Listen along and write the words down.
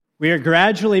We are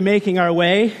gradually making our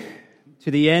way to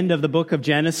the end of the book of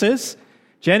Genesis.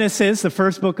 Genesis, the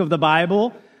first book of the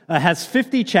Bible, has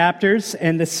 50 chapters,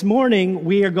 and this morning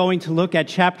we are going to look at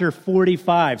chapter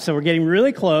 45. So we're getting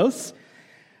really close.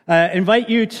 Invite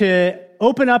you to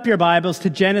open up your Bibles to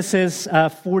Genesis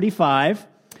 45.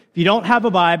 If you don't have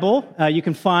a Bible, you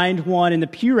can find one in the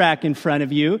pew rack in front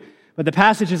of you, but the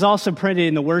passage is also printed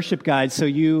in the worship guide, so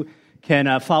you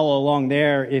can follow along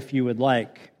there if you would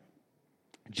like.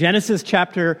 Genesis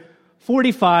chapter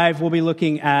 45, we'll be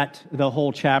looking at the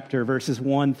whole chapter, verses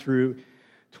 1 through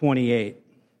 28.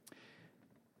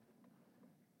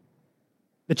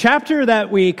 The chapter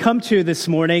that we come to this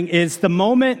morning is the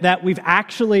moment that we've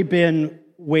actually been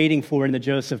waiting for in the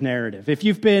Joseph narrative. If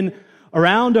you've been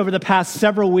around over the past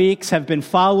several weeks, have been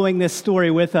following this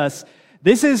story with us,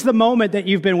 this is the moment that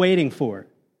you've been waiting for.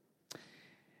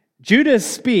 Judah's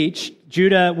speech,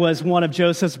 Judah was one of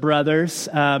Joseph's brothers.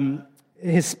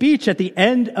 His speech at the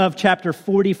end of chapter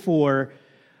 44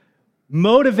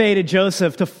 motivated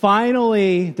Joseph to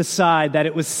finally decide that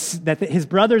his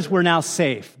brothers were now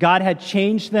safe. God had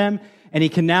changed them, and he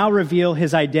can now reveal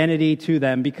his identity to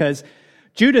them because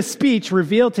Judah's speech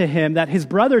revealed to him that his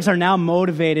brothers are now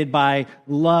motivated by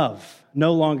love,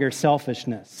 no longer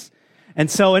selfishness.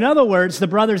 And so, in other words, the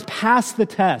brothers passed the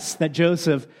test that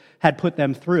Joseph had put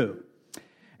them through.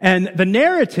 And the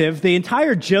narrative, the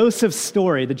entire Joseph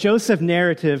story, the Joseph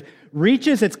narrative,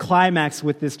 reaches its climax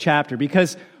with this chapter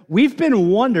because we've been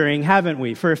wondering, haven't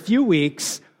we, for a few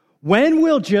weeks, when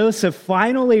will Joseph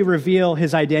finally reveal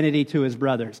his identity to his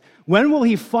brothers? When will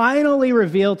he finally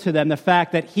reveal to them the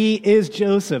fact that he is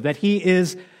Joseph, that he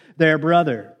is their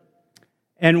brother?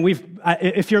 And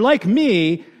if you're like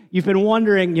me, you've been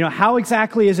wondering, how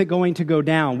exactly is it going to go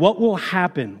down? What will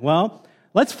happen? Well,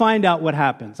 let's find out what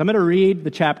happens. I'm going to read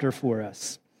the chapter for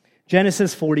us.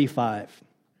 Genesis 45.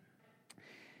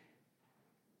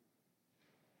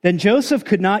 Then Joseph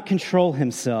could not control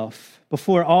himself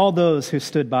before all those who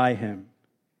stood by him.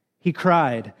 He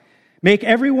cried, "Make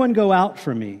everyone go out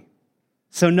from me."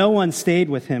 So no one stayed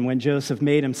with him when Joseph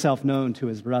made himself known to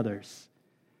his brothers.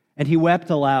 And he wept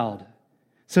aloud,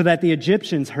 so that the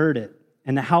Egyptians heard it,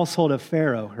 and the household of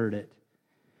Pharaoh heard it.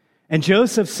 And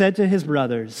Joseph said to his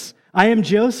brothers, "I am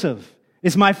Joseph.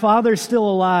 Is my father still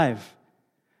alive?"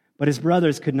 But his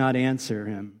brothers could not answer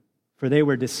him, for they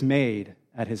were dismayed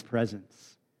at his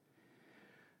presence.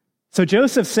 So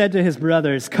Joseph said to his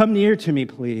brothers, "Come near to me,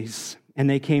 please." And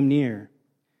they came near.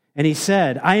 And he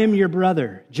said, "I am your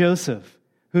brother, Joseph,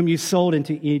 whom you sold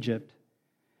into Egypt.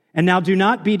 And now do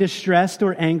not be distressed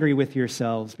or angry with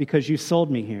yourselves because you sold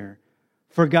me here,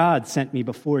 for God sent me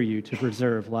before you to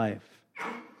preserve life.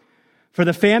 For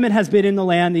the famine has been in the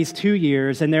land these 2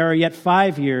 years, and there are yet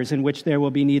 5 years in which there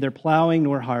will be neither plowing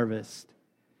nor harvest.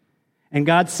 And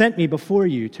God sent me before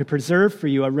you to preserve for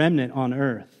you a remnant on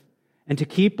earth, and to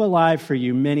keep alive for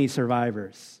you many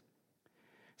survivors.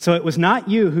 So it was not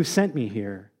you who sent me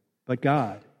here, but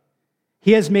God.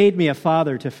 He has made me a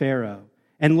father to Pharaoh,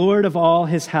 and lord of all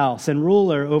his house, and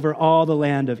ruler over all the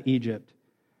land of Egypt.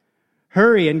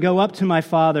 Hurry and go up to my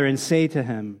father and say to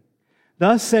him,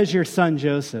 'Thus says your son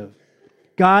Joseph,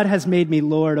 God has made me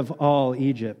lord of all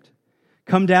Egypt.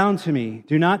 Come down to me,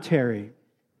 do not tarry.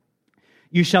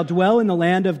 You shall dwell in the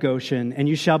land of Goshen, and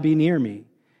you shall be near me,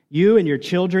 you and your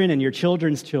children and your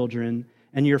children's children,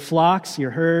 and your flocks,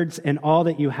 your herds, and all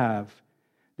that you have.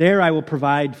 There I will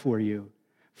provide for you,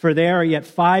 for there are yet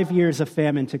 5 years of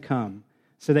famine to come,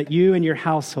 so that you and your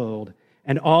household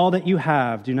and all that you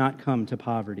have do not come to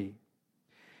poverty.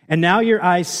 And now your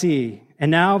eyes see,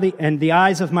 and the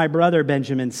eyes of my brother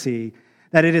Benjamin see,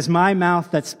 that it is my mouth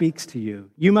that speaks to you.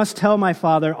 You must tell my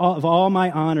father of all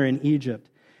my honor in Egypt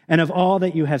and of all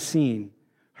that you have seen.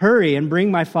 Hurry and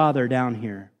bring my father down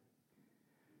here."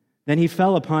 Then he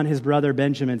fell upon his brother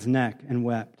Benjamin's neck and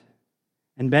wept.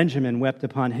 And Benjamin wept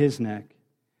upon his neck.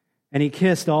 And he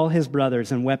kissed all his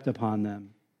brothers and wept upon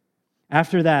them.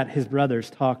 After that, his brothers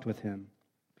talked with him.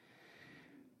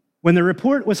 When the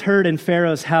report was heard in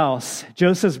Pharaoh's house,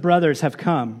 "Joseph's brothers have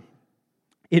come,"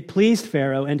 it pleased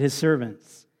Pharaoh and his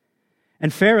servants.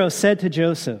 And Pharaoh said to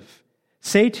Joseph,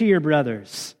 "Say to your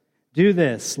brothers, do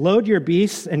this, load your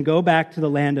beasts and go back to the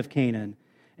land of Canaan,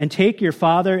 and take your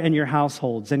father and your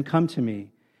households and come to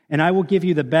me, and I will give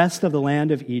you the best of the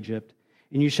land of Egypt,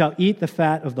 and you shall eat the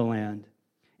fat of the land.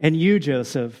 And you,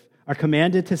 Joseph, are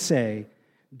commanded to say,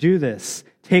 do this,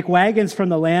 take wagons from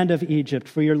the land of Egypt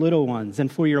for your little ones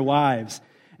and for your wives,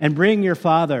 and bring your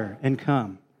father and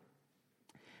come.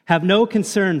 Have no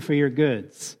concern for your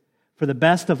goods, for the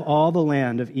best of all the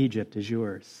land of Egypt is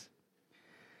yours."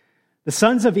 The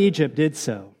sons of Egypt did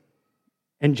so,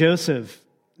 and Joseph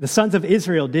The sons of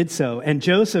Israel did so, and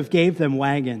Joseph gave them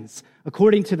wagons,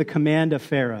 according to the command of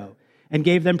Pharaoh, and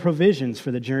gave them provisions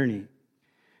for the journey.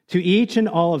 To each and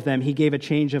all of them he gave a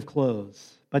change of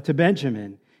clothes, but to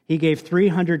Benjamin he gave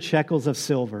 300 shekels of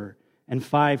silver and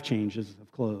 5 changes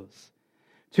of clothes.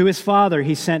 To his father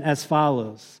he sent as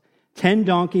follows: 10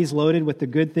 donkeys loaded with the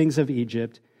good things of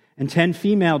Egypt, and 10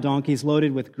 female donkeys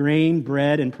loaded with grain,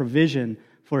 bread, and provision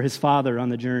for his father on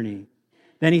the journey.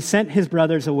 Then he sent his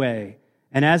brothers away,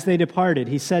 and as they departed,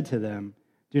 he said to them,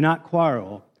 "Do not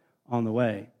quarrel on the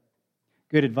way."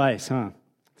 Good advice, huh?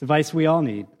 It's advice we all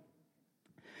need.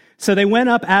 So they went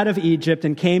up out of Egypt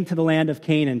and came to the land of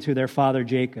Canaan to their father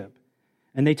Jacob.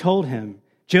 And they told him,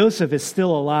 "Joseph is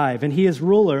still alive, and he is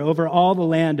ruler over all the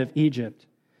land of Egypt."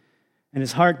 And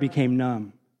his heart became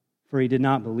numb, for he did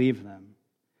not believe them.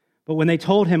 But when they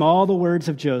told him all the words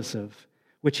of Joseph,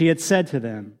 which he had said to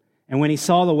them, and when he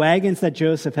saw the wagons that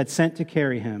Joseph had sent to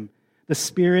carry him, the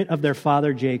spirit of their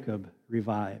father Jacob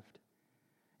revived.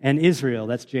 And Israel,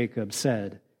 that's Jacob,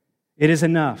 said, "It is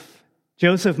enough.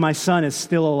 Joseph, my son, is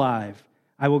still alive.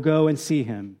 I will go and see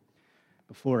him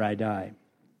before I die."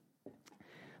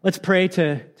 Let's pray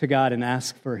to God and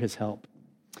ask for his help.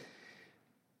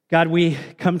 God, we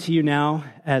come to you now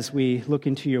as we look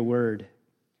into your word.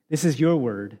 This is your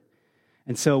word,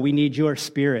 and so we need your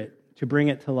spirit to bring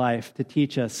it to life, to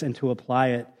teach us and to apply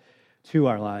it to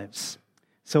our lives.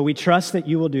 So we trust that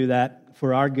you will do that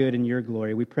for our good and your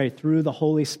glory. We pray through the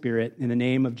Holy Spirit in the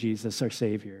name of Jesus, our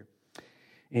Savior.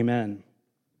 Amen.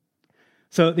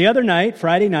 So the other night,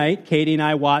 Friday night, Katie and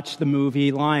I watched the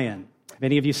movie Lion. Have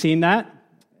any of you seen that?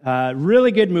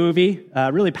 Really good movie,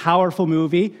 really powerful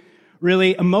movie,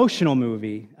 really emotional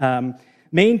movie.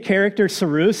 Main character,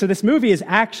 Saru. So this movie is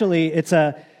it's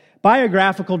a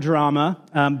biographical drama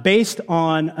based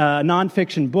on a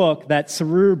nonfiction book that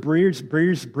Saru Briersley,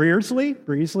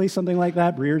 something like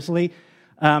that,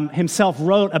 himself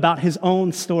wrote about his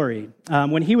own story.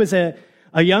 When he was a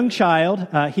young child,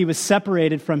 he was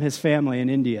separated from his family in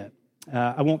India.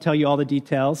 I won't tell you all the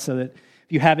details so that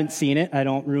if you haven't seen it, I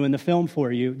don't ruin the film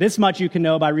for you. This much you can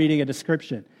know by reading a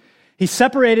description. He's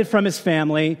separated from his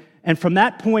family, and from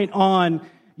that point on,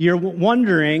 you're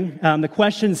wondering, the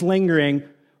question's lingering,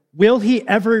 will he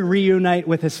ever reunite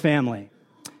with his family?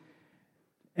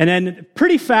 And then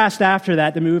pretty fast after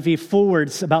that, the movie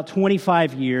forwards about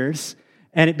 25 years,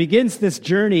 and it begins this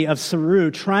journey of Saru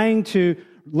trying to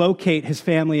locate his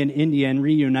family in India and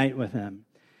reunite with him.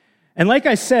 And like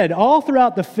I said, all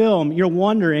throughout the film, you're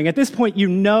wondering, at this point you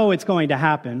know it's going to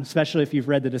happen, especially if you've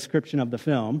read the description of the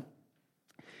film.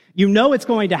 You know it's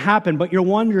going to happen, but you're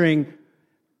wondering,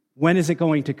 when is it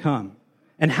going to come?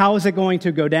 And how is it going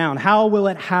to go down? How will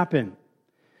it happen?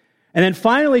 And then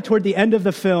finally, toward the end of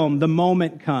the film, the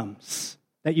moment comes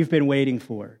that you've been waiting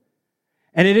for.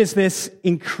 And it is this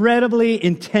incredibly,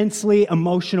 intensely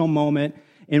emotional moment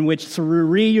in which Saru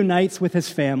reunites with his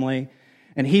family,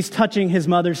 and he's touching his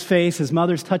mother's face, his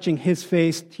mother's touching his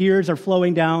face, tears are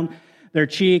flowing down their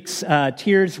cheeks,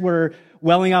 tears were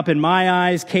welling up in my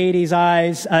eyes, Katie's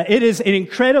eyes. It is an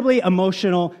incredibly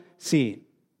emotional scene.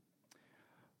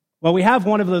 Well, we have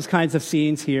one of those kinds of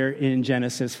scenes here in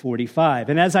Genesis 45.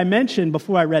 And as I mentioned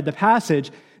before I read the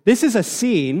passage, this is a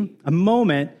scene, a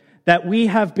moment that we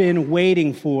have been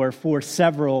waiting for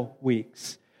several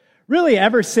weeks. Really,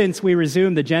 ever since we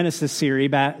resumed the Genesis series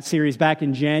back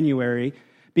in January,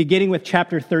 beginning with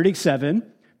chapter 37,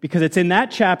 because it's in that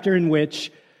chapter in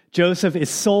which Joseph is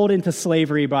sold into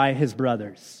slavery by his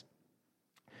brothers.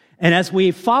 And as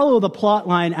we follow the plot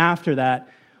line after that,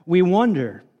 we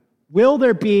wonder, will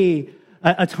there be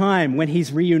a time when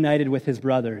he's reunited with his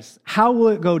brothers? How will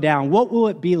it go down? What will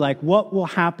it be like? What will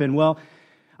happen? Well,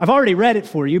 I've already read it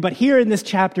for you, but here in this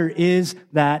chapter is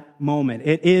that moment.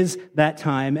 It is that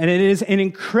time, and it is an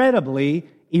incredibly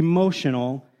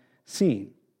emotional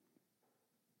scene.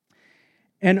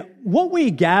 And what we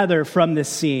gather from this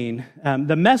scene,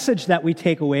 the message that we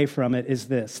take away from it is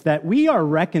this, that we are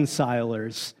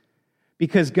reconcilers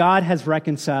because God has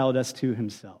reconciled us to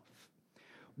himself.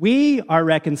 We are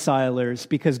reconcilers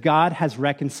because God has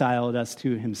reconciled us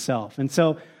to himself. And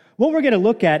so what we're going to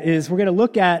look at is we're going to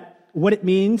look at what it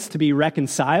means to be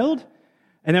reconciled,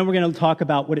 and then we're going to talk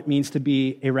about what it means to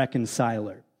be a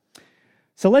reconciler.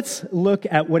 So let's look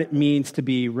at what it means to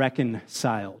be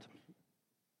reconciled.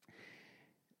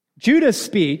 Judah's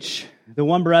speech, the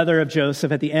one brother of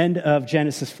Joseph, at the end of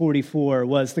Genesis 44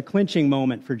 was the clinching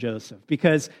moment for Joseph,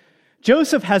 because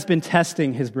Joseph has been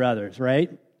testing his brothers,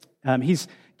 right? He's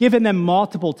given them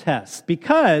multiple tests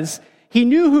because he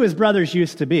knew who his brothers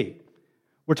used to be.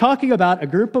 We're talking about a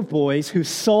group of boys who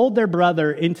sold their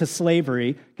brother into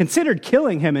slavery, considered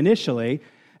killing him initially,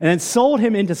 and then sold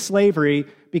him into slavery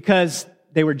because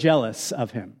they were jealous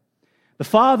of him. The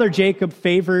father, Jacob,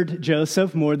 favored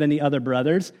Joseph more than the other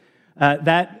brothers.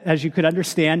 That, as you could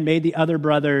understand, made the other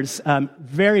brothers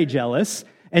very jealous.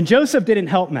 And Joseph didn't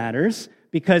help matters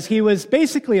because he was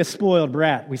basically a spoiled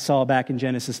brat, we saw back in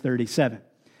Genesis 37.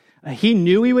 He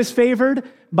knew he was favored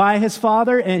by his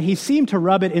father, and he seemed to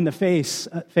rub it in the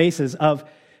faces of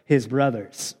his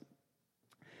brothers.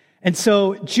 And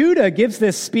so Judah gives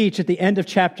this speech at the end of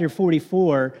chapter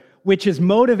 44, which is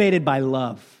motivated by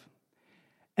love.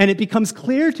 And it becomes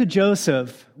clear to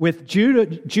Joseph, with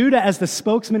Judah as the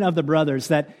spokesman of the brothers,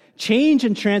 that change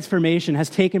and transformation has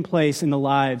taken place in the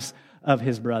lives of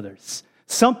his brothers.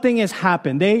 Something has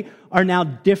happened. They are now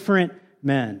different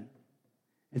men.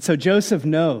 And so Joseph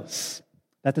knows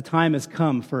that the time has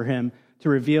come for him to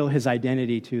reveal his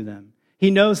identity to them. He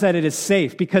knows that it is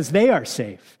safe, because they are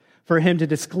safe, for him to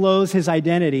disclose his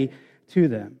identity to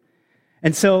them.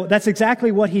 And so that's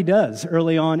exactly what he does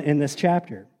early on in this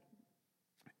chapter.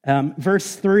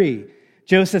 Verse 3,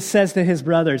 Joseph says to his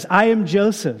brothers, "I am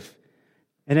Joseph."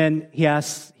 And then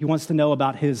he wants to know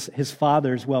about his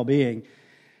father's well-being.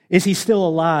 Is he still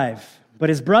alive? But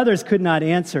his brothers could not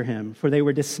answer him, for they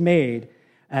were dismayed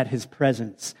at his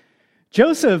presence.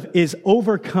 Joseph is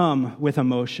overcome with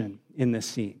emotion in this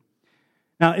scene.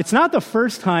 Now, it's not the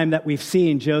first time that we've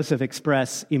seen Joseph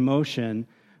express emotion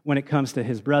when it comes to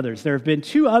his brothers. There have been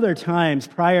 2 other times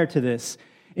prior to this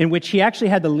in which he actually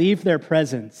had to leave their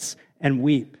presence and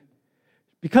weep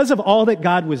because of all that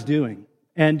God was doing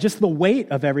and just the weight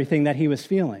of everything that he was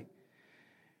feeling.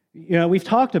 You know, we've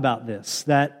talked about this,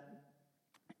 that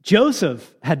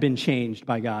Joseph had been changed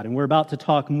by God, and we're about to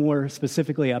talk more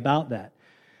specifically about that.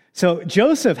 So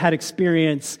Joseph had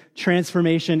experienced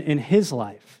transformation in his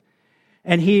life,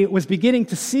 and he was beginning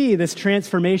to see this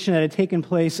transformation that had taken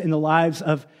place in the lives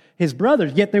of his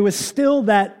brothers, yet there was still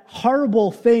that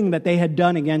horrible thing that they had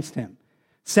done against him,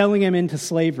 selling him into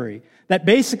slavery, that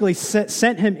basically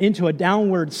sent him into a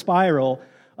downward spiral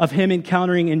of him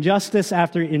encountering injustice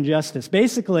after injustice.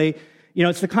 Basically, you know,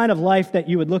 it's the kind of life that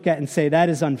you would look at and say, that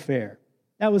is unfair.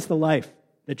 That was the life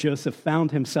that Joseph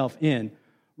found himself in,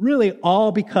 really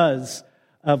all because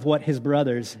of what his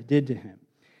brothers did to him.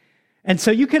 And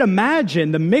so you can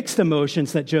imagine the mixed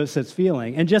emotions that Joseph's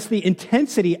feeling and just the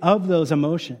intensity of those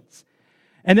emotions.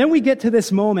 And then we get to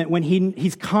this moment when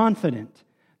he's confident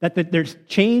that there's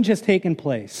change has taken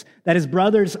place, that his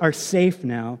brothers are safe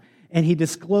now, and he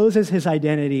discloses his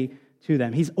identity to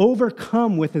them. He's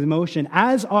overcome with emotion,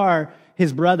 as are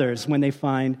his brothers when they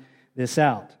find this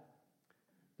out.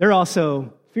 They're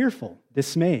also fearful,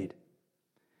 dismayed,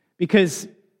 because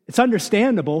it's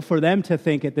understandable for them to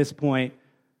think at this point,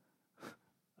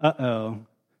 all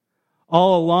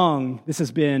along this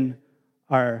has been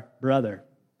our brother.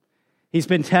 He's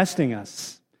been testing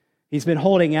us. He's been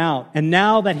holding out. And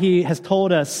now that he has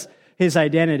told us his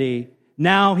identity,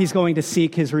 now he's going to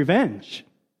seek his revenge.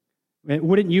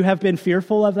 Wouldn't you have been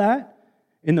fearful of that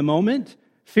in the moment?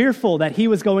 Fearful that he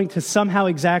was going to somehow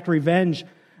exact revenge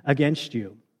against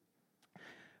you.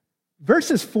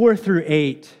 Verses 4 through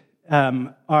 8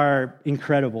 are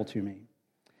incredible to me.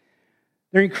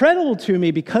 They're incredible to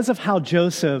me because of how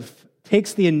Joseph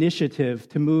takes the initiative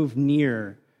to move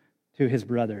near to his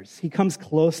brothers. He comes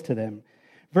close to them.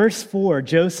 Verse 4,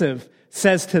 Joseph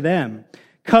says to them,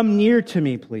 "Come near to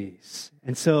me, please."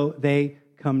 And so they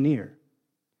come near.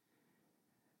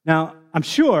 Now, I'm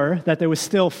sure that there was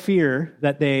still fear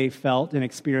that they felt and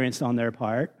experienced on their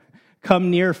part.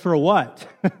 Come near for what?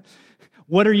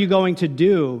 What are you going to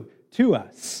do to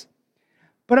us?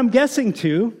 But I'm guessing,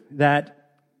 too, that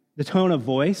the tone of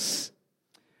voice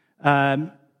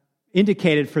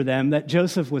indicated for them that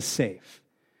Joseph was safe.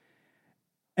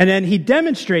 And then he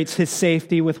demonstrates his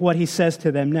safety with what he says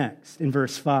to them next in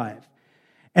verse 5.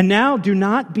 "And now do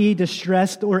not be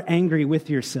distressed or angry with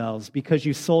yourselves because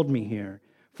you sold me here,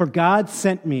 for God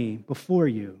sent me before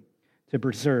you to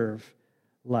preserve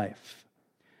life."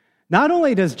 Not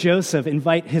only does Joseph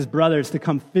invite his brothers to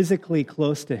come physically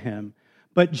close to him,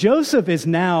 but Joseph is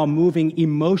now moving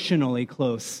emotionally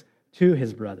close to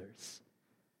his brothers.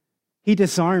 He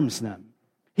disarms them.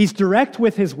 He's direct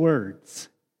with his words.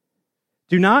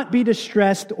 "Do not be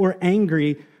distressed or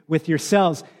angry with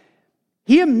yourselves."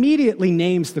 He immediately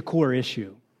names the core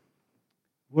issue.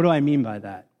 What do I mean by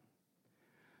that?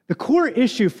 The core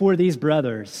issue for these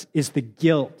brothers is the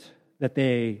guilt that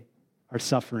they are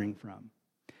suffering from.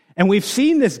 And we've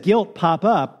seen this guilt pop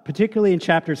up, particularly in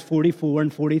chapters 44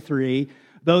 and 43,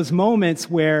 those moments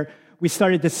where we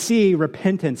started to see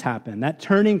repentance happen, that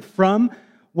turning from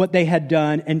what they had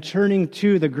done and turning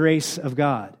to the grace of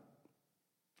God.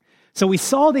 So we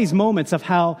saw these moments of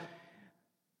how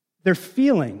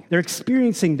they're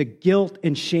experiencing the guilt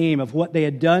and shame of what they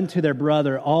had done to their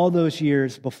brother all those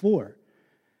years before.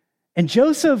 And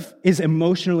Joseph is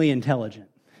emotionally intelligent.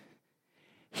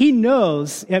 He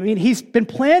knows, he's been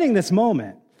planning this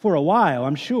moment for a while,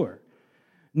 I'm sure,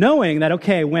 knowing that,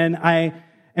 okay, when I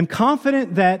am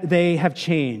confident that they have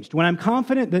changed, when I'm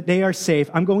confident that they are safe,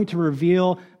 I'm going to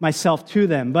reveal myself to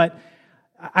them. But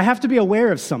I have to be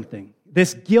aware of something,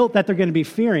 this guilt that they're going to be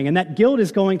fearing, and that guilt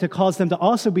is going to cause them to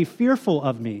also be fearful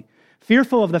of me,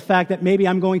 fearful of the fact that maybe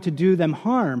I'm going to do them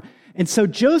harm. And so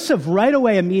Joseph right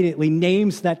away immediately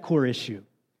names that core issue.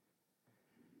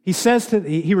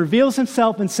 He reveals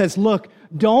himself and says, look,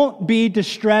 don't be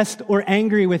distressed or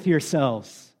angry with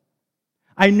yourselves.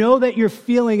 I know that you're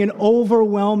feeling an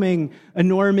overwhelming,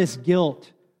 enormous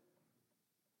guilt,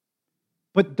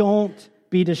 but don't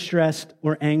be distressed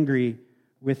or angry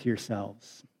with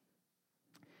yourselves.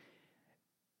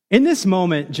 In this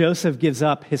moment, Joseph gives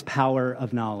up his power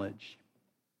of knowledge.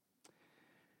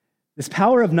 This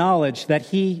power of knowledge that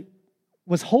he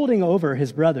was holding over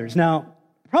his brothers. Now,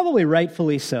 probably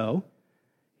rightfully so.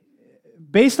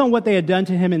 Based on what they had done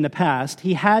to him in the past,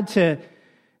 he had to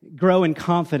grow in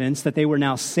confidence that they were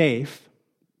now safe.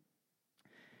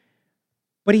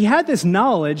 But he had this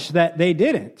knowledge that they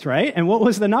didn't, right? And what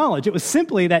was the knowledge? It was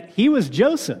simply that he was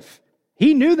Joseph.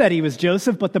 He knew that he was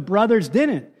Joseph, but the brothers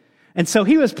didn't. And so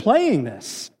he was playing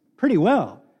this pretty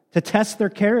well to test their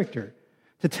character,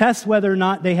 to test whether or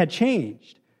not they had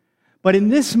changed. But in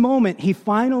this moment, he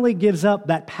finally gives up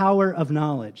that power of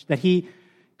knowledge that he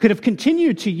could have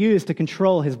continued to use to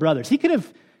control his brothers. He could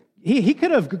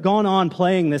have gone on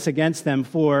playing this against them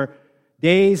for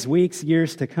days, weeks,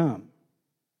 years to come.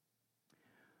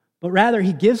 But rather,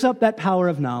 he gives up that power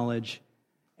of knowledge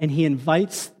and he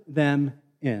invites them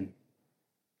in.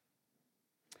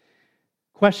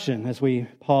 Question as we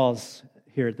pause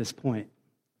here at this point.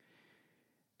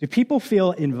 Do people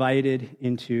feel invited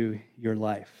into your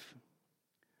life?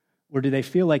 Or do they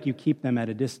feel like you keep them at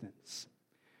a distance?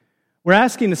 We're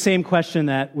asking the same question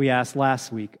that we asked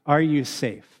last week. Are you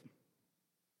safe?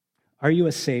 Are you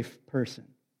a safe person?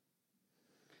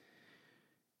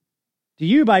 Do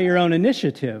you, by your own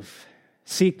initiative,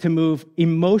 seek to move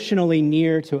emotionally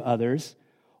near to others?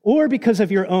 Or because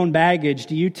of your own baggage,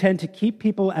 do you tend to keep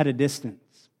people at a distance?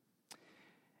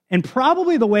 And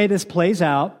probably the way this plays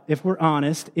out, if we're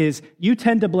honest, is you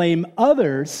tend to blame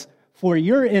others for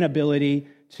your inability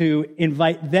to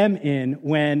invite them in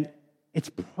when it's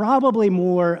probably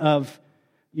more of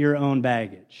your own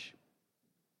baggage.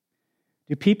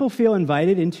 Do people feel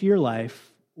invited into your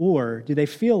life, or do they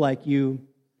feel like you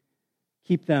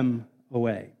keep them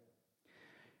away?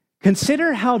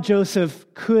 Consider how Joseph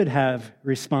could have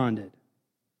responded.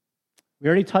 We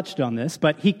already touched on this,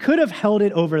 but he could have held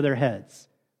it over their heads,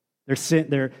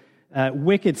 their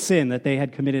wicked sin that they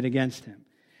had committed against him.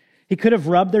 He could have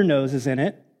rubbed their noses in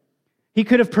it. He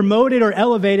could have promoted or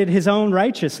elevated his own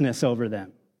righteousness over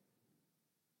them.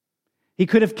 He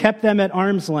could have kept them at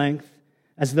arm's length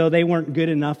as though they weren't good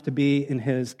enough to be in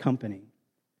his company.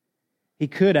 He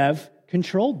could have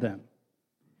controlled them.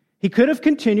 He could have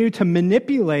continued to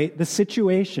manipulate the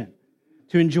situation,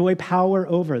 to enjoy power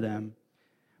over them.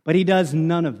 But he does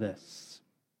none of this.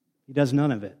 He does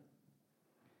none of it.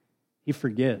 He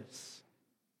forgives.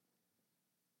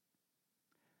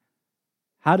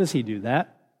 How does he do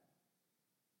that?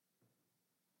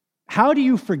 How do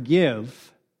you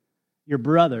forgive your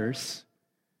brothers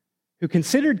who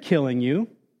considered killing you,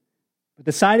 but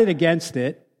decided against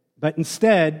it, but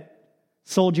instead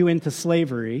sold you into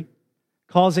slavery,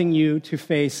 causing you to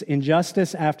face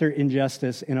injustice after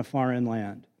injustice in a foreign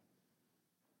land?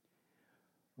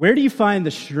 Where do you find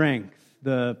the strength,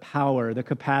 the power, the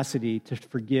capacity to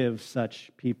forgive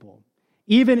such people,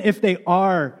 even if they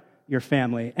are your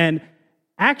family? And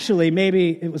actually,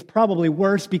 maybe it was probably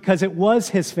worse because it was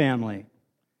his family.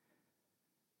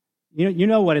 You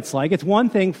know what it's like. It's one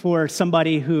thing for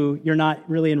somebody who you're not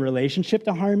really in relationship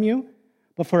to harm you,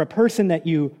 but for a person that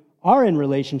you are in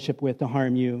relationship with to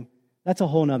harm you, that's a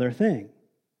whole other thing.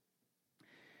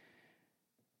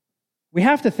 We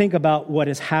have to think about what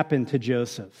has happened to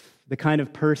Joseph, the kind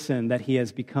of person that he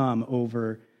has become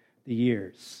over the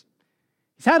years.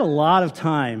 He's had a lot of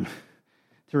time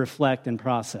to reflect and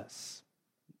process.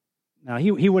 Now,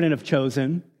 he wouldn't have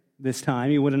chosen this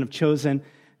time. He wouldn't have chosen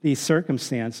these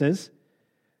circumstances.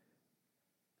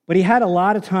 But he had a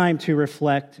lot of time to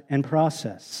reflect and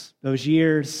process. Those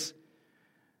years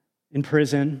in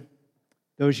prison,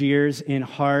 those years in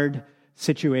hard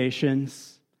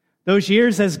situations, those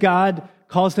years as God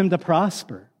caused him to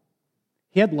prosper.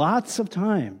 He had lots of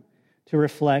time to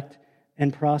reflect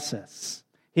and process.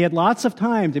 He had lots of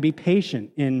time to be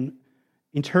patient in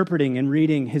interpreting and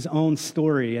reading his own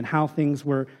story and how things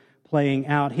were playing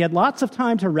out. He had lots of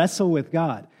time to wrestle with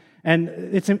God. And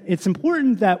it's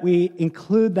important that we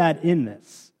include that in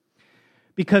this.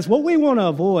 Because what we want to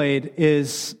avoid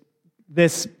is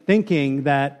this thinking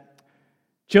that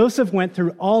Joseph went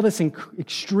through all this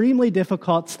extremely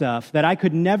difficult stuff that I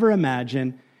could never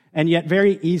imagine, and yet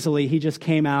very easily he just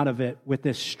came out of it with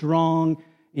this strong,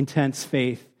 intense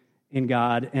faith in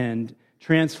God and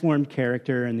transformed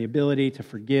character and the ability to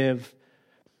forgive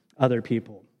other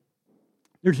people.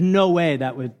 There's no way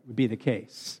that would be the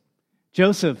case.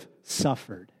 Joseph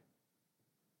suffered.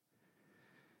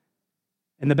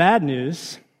 And the bad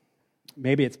news,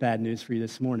 maybe it's bad news for you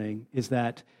this morning, is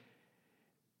that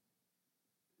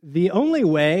the only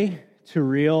way to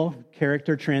real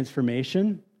character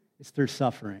transformation is through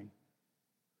suffering.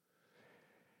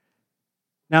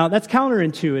 Now, that's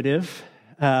counterintuitive.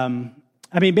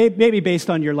 Maybe based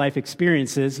on your life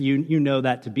experiences, you know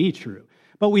that to be true.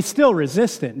 But we still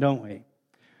resist it, don't we?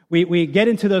 We get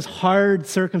into those hard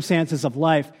circumstances of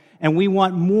life, and we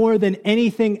want more than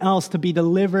anything else to be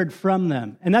delivered from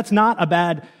them. And that's not a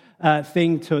bad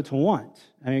thing to want.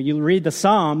 I mean, you read the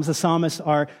Psalms, the psalmists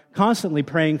are constantly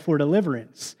praying for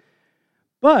deliverance.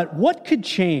 But what could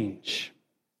change?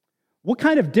 What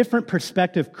kind of different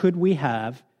perspective could we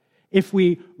have if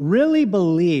we really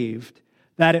believed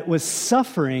that it was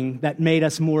suffering that made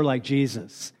us more like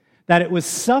Jesus? That it was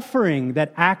suffering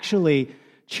that actually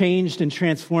changed and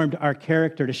transformed our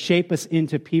character to shape us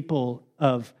into people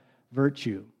of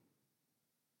virtue.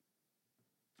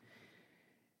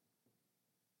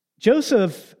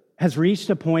 Joseph has reached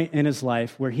a point in his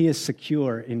life where he is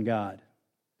secure in God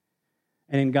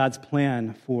and in God's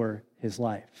plan for his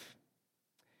life.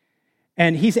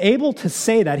 And he's able to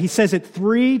say that. He says it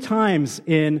 3 times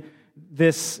in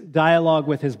this dialogue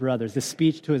with his brothers, this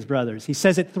speech to his brothers. He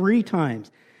says it 3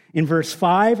 times, in verse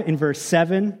 5, in verse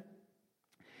 7,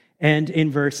 and in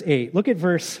verse 8. Look at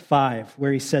verse 5,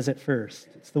 where he says it first.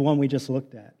 It's the one we just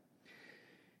looked at.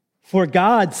 For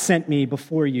God sent me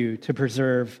before you to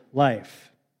preserve life.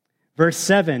 Verse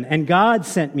 7, and God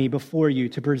sent me before you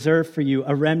to preserve for you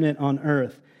a remnant on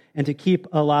earth and to keep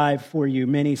alive for you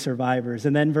many survivors.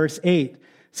 And then verse 8,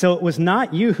 so it was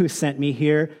not you who sent me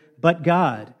here, but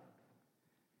God.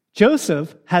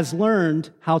 Joseph has learned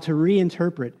how to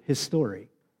reinterpret his story.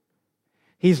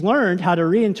 He's learned how to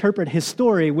reinterpret his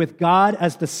story with God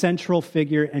as the central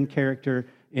figure and character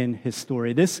in his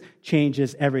story. This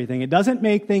changes everything. It doesn't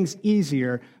make things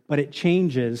easier, but it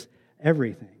changes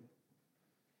everything.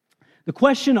 The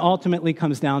question ultimately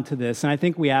comes down to this, and I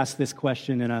think we asked this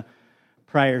question in a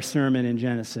prior sermon in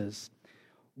Genesis.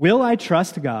 Will I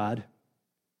trust God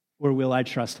or will I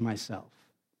trust myself?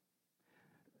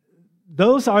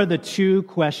 Those are the 2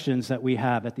 questions that we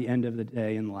have at the end of the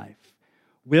day in life.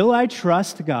 Will I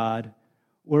trust God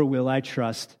or will I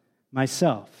trust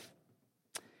myself?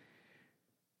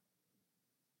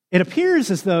 It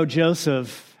appears as though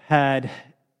Joseph had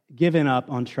given up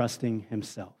on trusting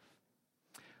himself.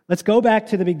 Let's go back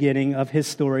to the beginning of his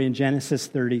story in Genesis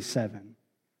 37.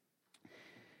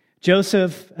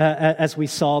 Joseph, as we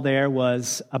saw there,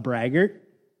 was a braggart.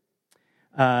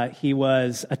 He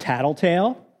was a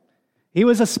tattletale. He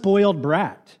was a spoiled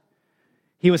brat.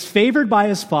 He was favored by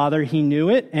his father. He knew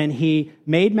it, and he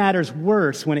made matters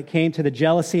worse when it came to the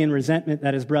jealousy and resentment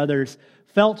that his brothers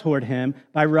felt toward him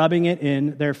by rubbing it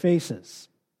in their faces.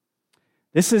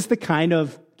 This is the kind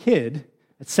of kid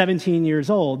at 17 years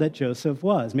old that Joseph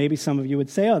was. Maybe some of you would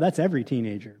say, oh, that's every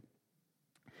teenager.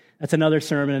 That's another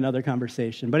sermon, another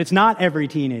conversation. But it's not every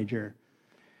teenager.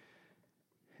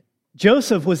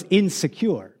 Joseph was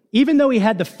insecure. Even though he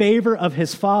had the favor of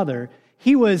his father,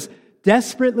 he was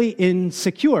desperately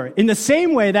insecure. In the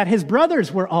same way that his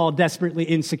brothers were all desperately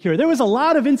insecure. There was a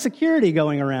lot of insecurity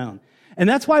going around. And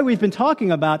that's why we've been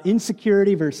talking about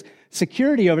insecurity versus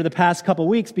security over the past couple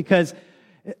weeks, because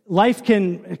life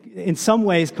can, in some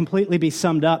ways, completely be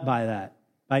summed up by that,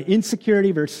 by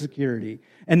insecurity versus security.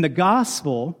 And the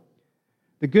gospel,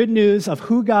 the good news of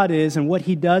who God is and what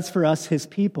he does for us, his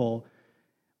people,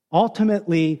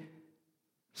 ultimately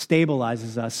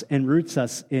stabilizes us and roots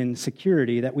us in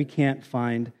security that we can't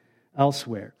find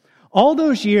elsewhere. All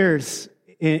those years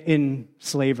in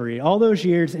slavery, all those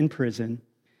years in prison,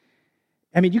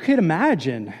 I mean, you could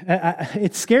imagine,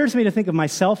 it scares me to think of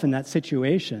myself in that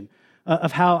situation,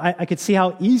 of how I could see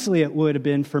how easily it would have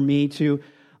been for me to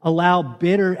allow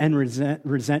bitter and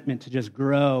resentment to just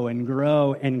grow and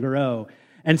grow and grow.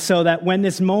 And so that when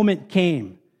this moment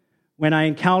came, when I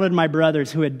encountered my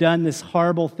brothers who had done this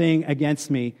horrible thing against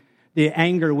me, the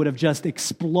anger would have just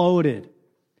exploded.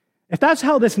 If that's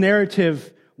how this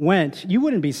narrative went, you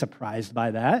wouldn't be surprised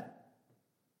by that.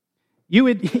 You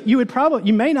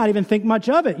may not even think much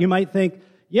of it. You might think,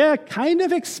 yeah, kind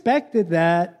of expected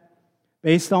that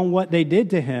based on what they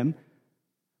did to him.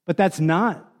 But that's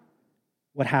not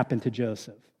what happened to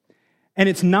Joseph. And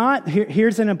it's not,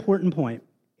 here's an important point.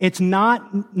 It's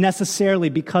not necessarily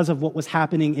because of what was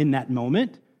happening in that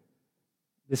moment,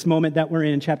 this moment that we're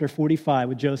in chapter 45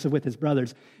 with Joseph with his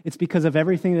brothers. It's because of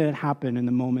everything that had happened in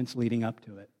the moments leading up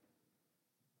to it.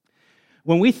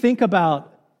 When we think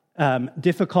about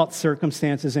difficult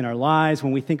circumstances in our lives,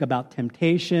 when we think about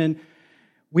temptation,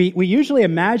 we usually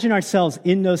imagine ourselves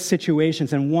in those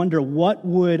situations and wonder, what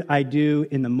would I do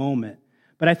in the moment?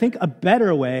 But I think a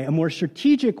better way, a more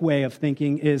strategic way of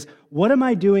thinking is, what am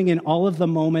I doing in all of the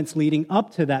moments leading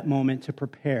up to that moment to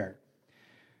prepare?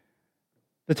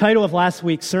 The title of last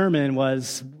week's sermon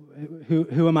was,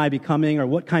 Who am I becoming, or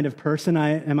what kind of person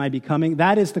am I becoming?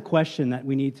 That is the question that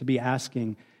we need to be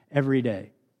asking every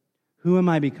day. Who am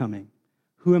I becoming?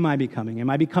 Who am I becoming? Am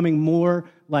I becoming more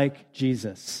like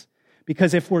Jesus?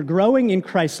 Because if we're growing in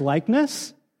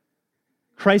Christ-likeness,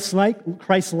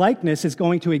 Christ-likeness is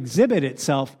going to exhibit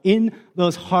itself in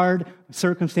those hard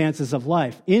circumstances of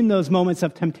life, in those moments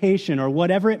of temptation or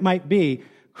whatever it might be.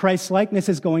 Christ-likeness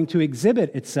is going to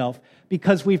exhibit itself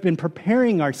because we've been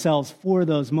preparing ourselves for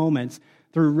those moments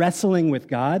through wrestling with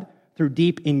God, through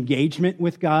deep engagement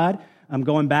with God,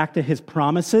 going back to his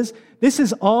promises. This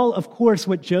is all, of course,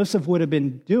 what Joseph would have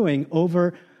been doing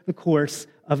over the course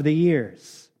of the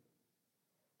years.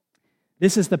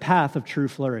 This is the path of true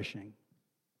flourishing.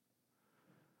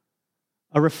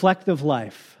 A reflective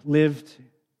life lived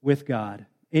with God,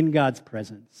 in God's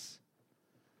presence,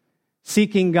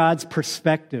 seeking God's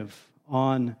perspective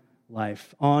on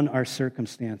life, on our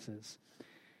circumstances.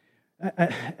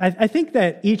 I think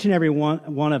that each and every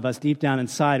one of us, deep down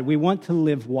inside, we want to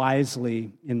live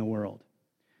wisely in the world.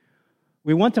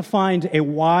 We want to find a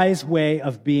wise way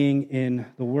of being in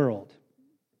the world.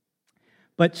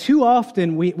 But too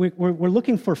often, we're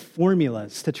looking for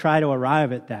formulas to try to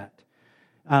arrive at that.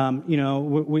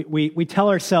 We tell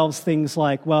ourselves things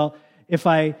like, well, if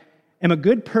I am a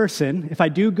good person, if I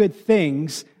do good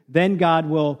things, then God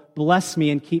will bless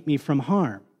me and keep me from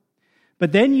harm.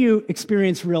 But then you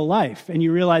experience real life and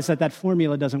you realize that that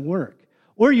formula doesn't work.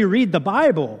 Or you read the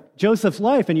Bible, Joseph's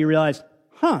life, and you realize,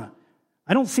 I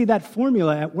don't see that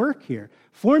formula at work here.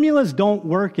 Formulas don't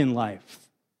work in life.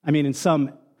 I mean, in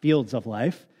some fields of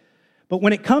life. But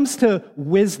when it comes to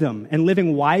wisdom and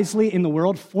living wisely in the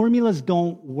world, formulas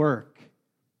don't work.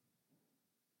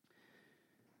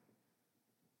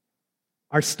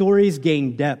 Our stories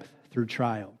gain depth through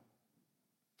trial.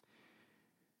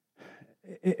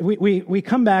 We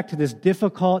come back to this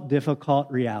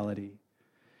difficult reality.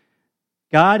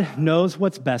 God knows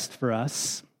what's best for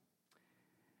us,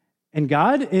 and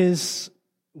God is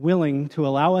willing to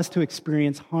allow us to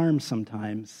experience harm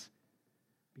sometimes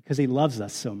because he loves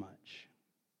us so much.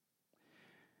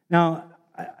 Now,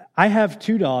 I have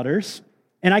 2 daughters,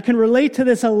 and I can relate to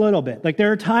this a little bit. Like,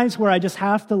 there are times where I just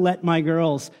have to let my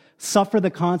girls suffer the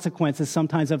consequences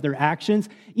sometimes of their actions,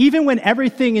 even when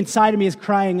everything inside of me is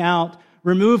crying out,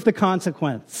 remove the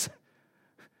consequence.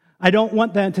 I don't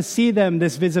want them to see them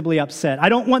this visibly upset. I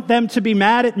don't want them to be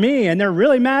mad at me, and they're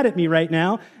really mad at me right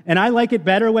now, and I like it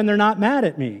better when they're not mad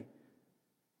at me.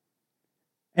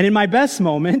 And in my best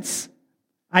moments,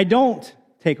 I don't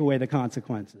take away the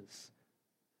consequences.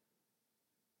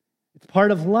 It's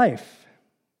part of life.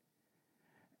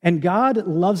 And God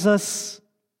loves us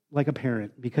like a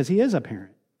parent because he is a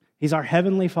parent. He's our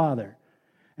heavenly Father.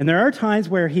 And there are times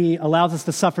where he allows us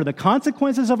to suffer the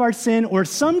consequences of our sin, or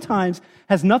sometimes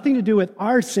has nothing to do with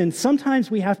our sin. Sometimes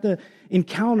we have to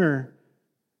encounter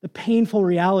the painful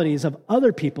realities of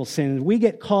other people's sin. We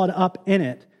get caught up in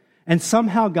it, and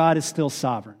somehow God is still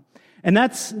sovereign. And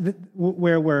that's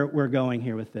where we're going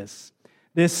here with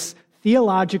this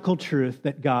theological truth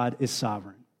that God is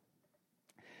sovereign.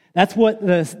 That's what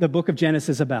the book of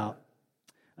Genesis is about.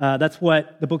 That's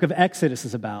what the book of Exodus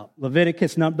is about.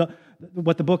 Leviticus,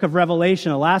 what the book of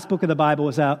Revelation, the last book of the Bible,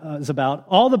 is about.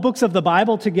 All the books of the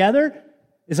Bible together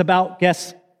is about,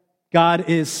 guess, God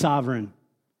is sovereign.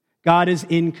 God is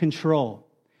in control.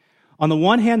 On the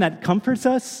one hand, that comforts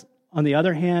us. On the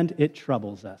other hand, it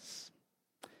troubles us.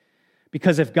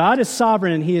 Because if God is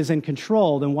sovereign and he is in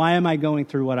control, then why am I going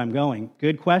through what I'm going?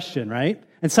 Good question, right?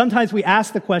 And sometimes we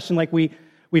ask the question like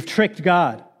we've tricked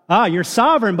God. You're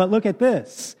sovereign, but look at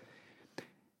this.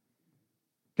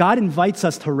 God invites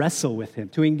us to wrestle with him,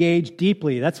 to engage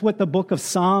deeply. That's what the book of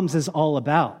Psalms is all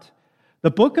about.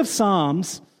 The book of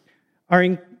Psalms are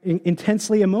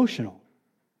intensely emotional.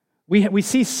 We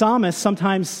see psalmists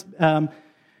sometimes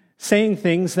saying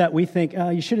things that we think, oh,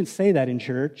 you shouldn't say that in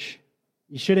church.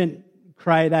 You shouldn't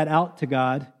cry that out to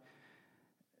God.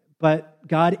 But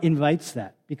God invites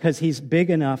that because he's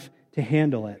big enough to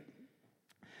handle it.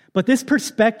 But this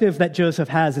perspective that Joseph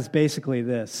has is basically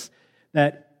this,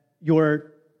 that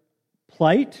your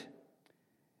plight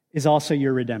is also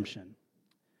your redemption.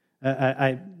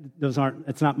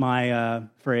 It's not my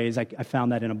phrase. I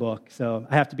found that in a book, so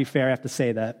I have to be fair. I have to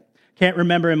say that. Can't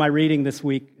remember in my reading this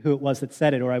week who it was that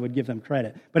said it, or I would give them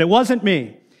credit. But it wasn't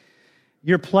me.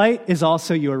 Your plight is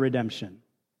also your redemption.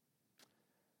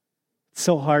 It's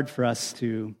so hard for us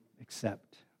to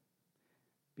accept.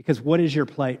 Because what is your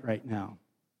plight right now?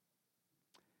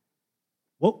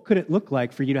 What could it look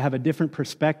like for you to have a different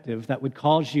perspective that would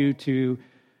cause you to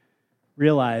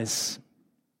realize,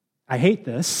 I hate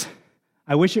this.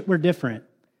 I wish it were different.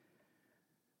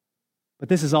 But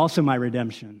this is also my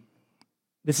redemption.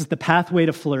 This is the pathway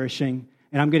to flourishing,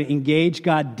 and I'm going to engage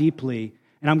God deeply,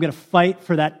 and I'm going to fight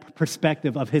for that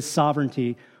perspective of his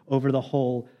sovereignty over the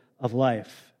whole of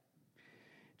life.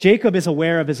 Jacob is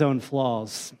aware of his own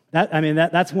flaws.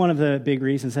 That's one of the big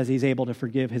reasons as he's able to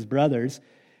forgive his brothers.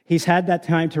 He's had that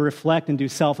time to reflect and do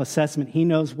self-assessment. He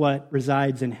knows what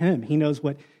resides in him. He knows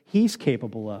what he's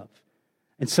capable of.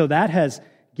 And so that has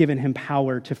given him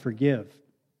power to forgive.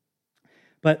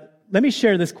 But let me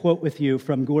share this quote with you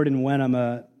from Gordon Wenham,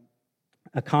 a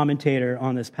commentator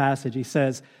on this passage. He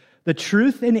says, this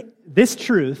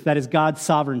truth, that is God's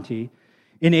sovereignty,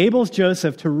 enables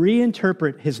Joseph to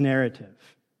reinterpret his narrative.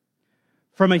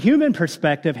 From a human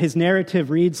perspective, his narrative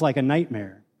reads like a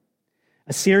nightmare,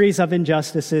 a series of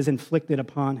injustices inflicted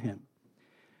upon him.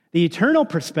 The eternal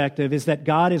perspective is that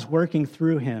God is working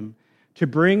through him to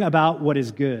bring about what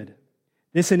is good.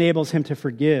 This enables him to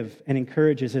forgive and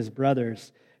encourages his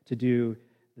brothers to do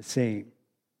the same.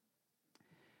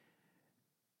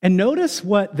 And notice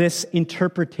what this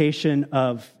interpretation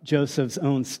of Joseph's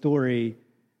own story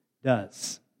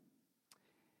does.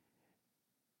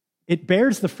 It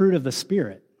bears the fruit of the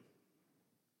Spirit.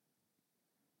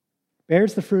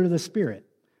 Bears the fruit of the Spirit.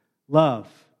 Love,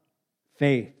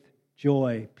 faith,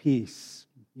 joy, peace.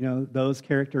 Those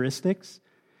characteristics.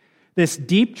 This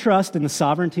deep trust in the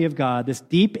sovereignty of God, this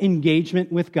deep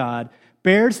engagement with God,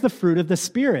 bears the fruit of the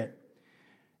Spirit.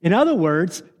 In other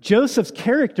words, Joseph's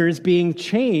character is being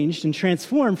changed and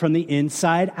transformed from the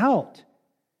inside out.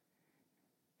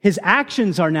 His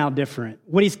actions are now different.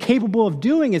 What he's capable of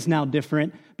doing is now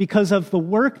different because of the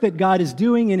work that God is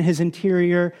doing in his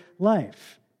interior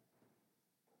life.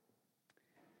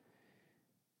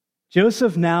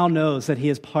 Joseph now knows that he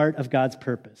is part of God's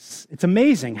purpose. It's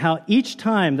amazing how each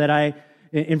time that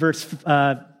in verse,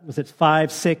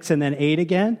 5, 6, and then 8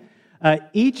 again,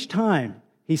 each time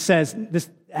he says,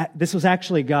 this was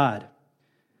actually God.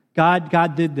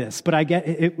 God did this, but I get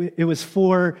it was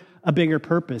for a bigger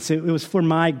purpose. It was for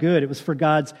my good. It was for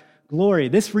God's glory.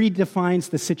 This redefines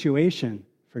the situation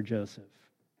for Joseph.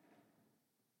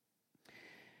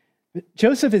 But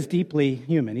Joseph is deeply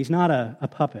human. He's not a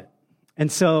puppet.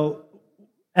 And so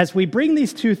as we bring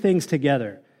these two things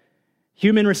together,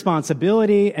 human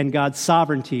responsibility and God's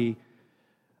sovereignty,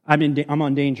 I'm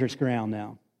on dangerous ground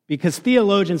now. Because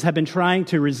theologians have been trying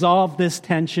to resolve this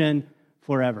tension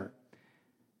forever.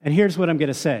 And here's what I'm going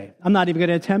to say. I'm not even going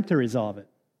to attempt to resolve it.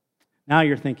 Now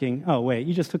you're thinking, oh, wait,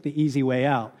 you just took the easy way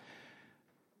out.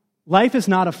 Life is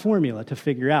not a formula to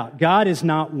figure out. God is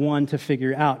not one to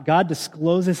figure out. God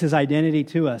discloses his identity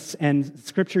to us. And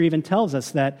Scripture even tells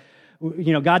us that,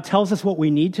 God tells us what we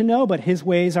need to know, but his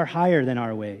ways are higher than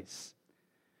our ways.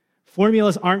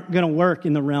 Formulas aren't going to work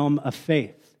in the realm of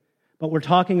faith. But we're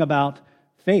talking about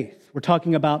faith. We're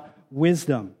talking about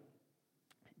wisdom.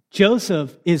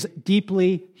 Joseph is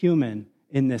deeply human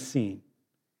in this scene.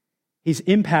 He's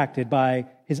impacted by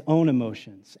his own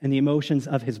emotions and the emotions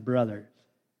of his brothers.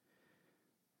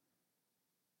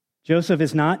 Joseph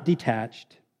is not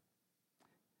detached.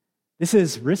 This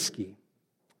is risky,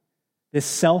 this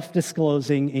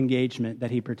self-disclosing engagement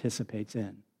that he participates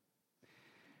in.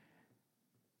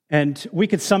 And we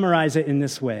could summarize it in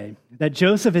this way, that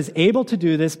Joseph is able to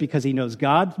do this because he knows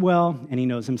God well and he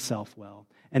knows himself well.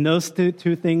 And those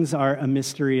two things are a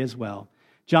mystery as well.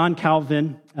 John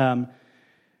Calvin,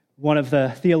 one of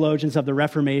the theologians of the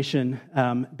Reformation,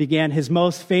 began his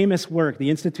most famous work, The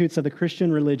Institutes of the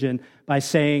Christian Religion, by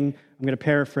saying, I'm going to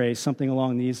paraphrase something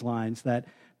along these lines, that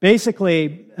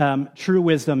basically true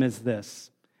wisdom is this: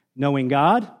 knowing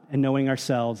God and knowing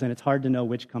ourselves, and it's hard to know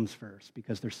which comes first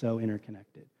because they're so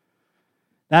interconnected.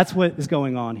 That's what is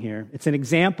going on here. It's an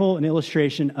example, an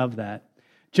illustration of that.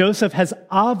 Joseph has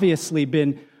obviously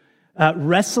been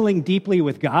wrestling deeply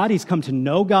with God. He's come to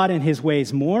know God and his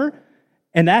ways more,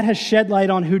 And that has shed light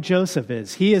on who Joseph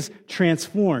is. He is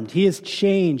transformed. He is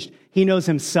changed. He knows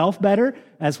himself better.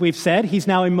 As we've said, he's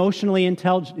now emotionally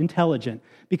intelligent.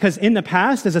 Because in the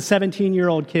past, as a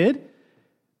 17-year-old kid,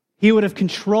 he would have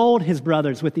controlled his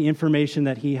brothers with the information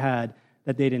that he had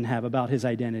that they didn't have about his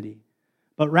identity.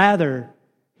 But rather,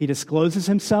 he discloses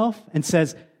himself and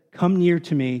says, "Come near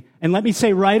to me." And let me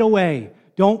say right away,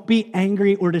 don't be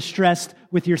angry or distressed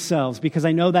with yourselves, because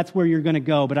I know that's where you're going to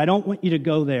go, but I don't want you to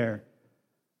go there.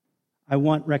 I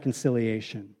want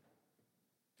reconciliation.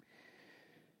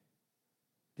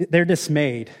 They're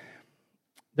dismayed.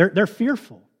 They're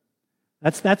fearful.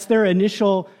 That's their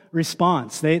initial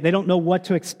response. They don't know what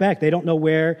to expect. They don't know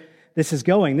where this is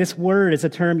going. This word is a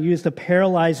term used of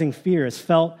paralyzing fear as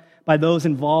felt by those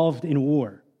involved in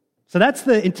war. So that's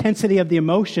the intensity of the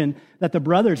emotion that the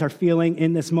brothers are feeling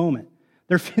in this moment.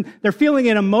 They're feeling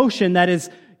an emotion that is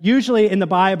usually in the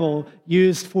Bible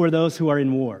used for those who are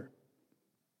in war.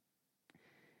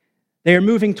 They are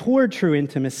moving toward true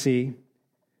intimacy,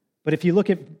 but if you look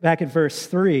back at verse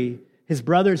 3, his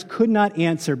brothers could not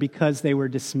answer because they were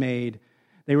dismayed.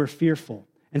 They were fearful.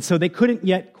 And so they couldn't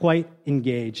yet quite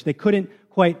engage. They couldn't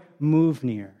quite move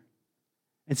near.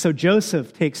 And so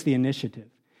Joseph takes the initiative.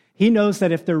 He knows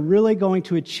that if they're really going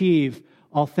to achieve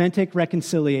authentic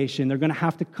reconciliation, they're going to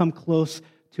have to come close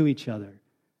to each other.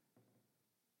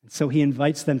 And so he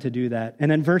invites them to do that.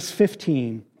 And then verse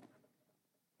 15,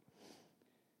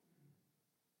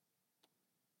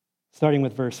 starting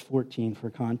with verse 14 for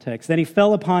context. Then he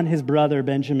fell upon his brother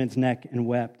Benjamin's neck and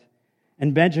wept.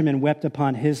 And Benjamin wept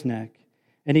upon his neck.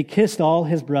 And he kissed all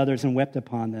his brothers and wept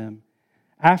upon them.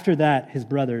 After that, his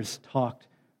brothers talked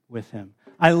with him.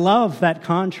 I love that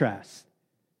contrast.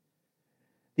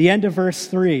 The end of verse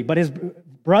 3. But his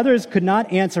brothers could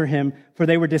not answer him, for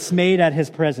they were dismayed at his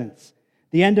presence.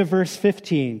 The end of verse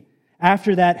 15.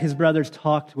 After that, his brothers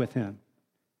talked with him.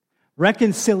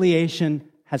 Reconciliation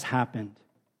has happened.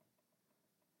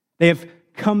 They have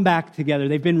come back together.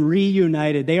 They've been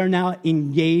reunited. They are now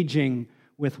engaging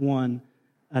with one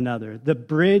another. The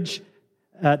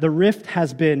rift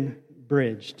has been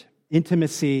bridged.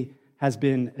 Intimacy has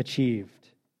been achieved.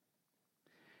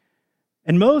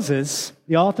 And Moses,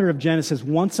 the author of Genesis,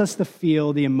 wants us to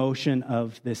feel the emotion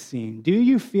of this scene. Do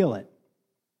you feel it?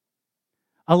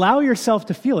 Allow yourself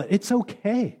to feel it. It's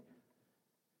okay.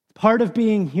 It's part of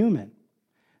being human.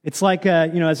 It's like,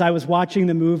 as I was watching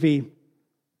the movie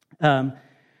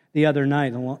the other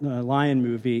night, the Lion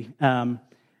movie,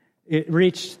 it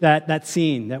reached that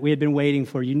scene that we had been waiting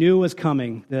for. You knew it was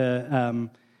coming, the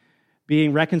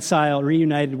being reconciled,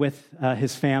 reunited with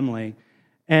his family.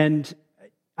 And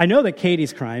I know that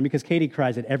Katie's crying because Katie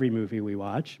cries at every movie we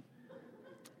watch.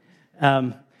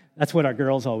 That's what our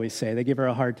girls always say. They give her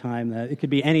a hard time. It could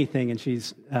be anything and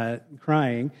she's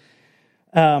crying.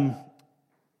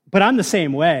 But I'm the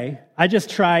same way. I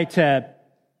just try to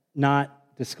not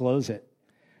disclose it.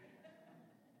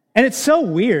 And it's so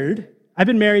weird. I've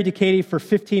been married to Katie for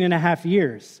 15 and a half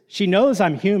years. She knows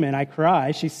I'm human. I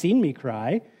cry. She's seen me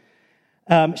cry.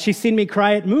 She's seen me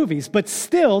cry at movies. But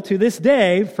still, to this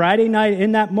day, Friday night,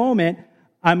 in that moment,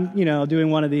 I'm,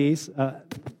 doing one of these. I'm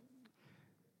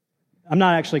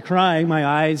not actually crying. My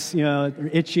eyes, are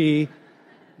itchy.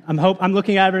 I'm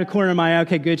looking out of the corner of my eye.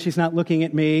 Okay, good. She's not looking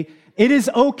at me. It is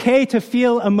okay to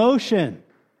feel emotion.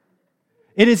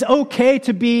 It is okay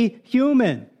to be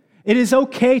human. It is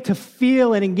okay to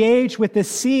feel and engage with this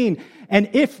scene. And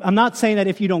I'm not saying that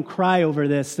if you don't cry over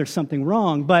this, there's something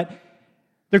wrong, but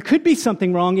there could be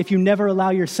something wrong if you never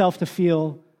allow yourself to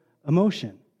feel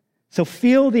emotion. So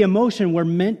feel the emotion we're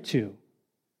meant to.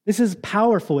 This is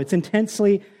powerful. It's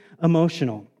intensely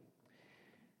emotional.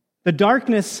 The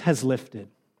darkness has lifted.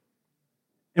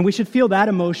 And we should feel that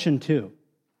emotion too.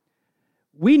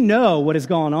 We know what has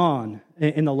gone on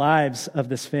in the life of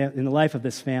this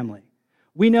family.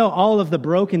 We know all of the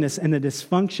brokenness and the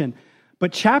dysfunction.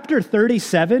 But chapter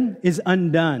 37 is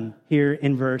undone here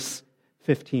in verse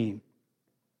 15.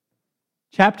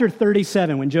 Chapter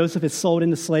 37, when Joseph is sold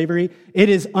into slavery, it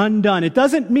is undone. It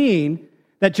doesn't mean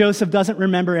that Joseph doesn't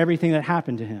remember everything that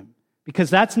happened to him, because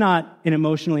that's not an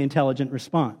emotionally intelligent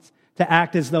response, to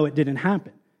act as though it didn't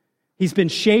happen. He's been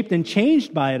shaped and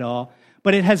changed by it all,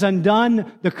 but it has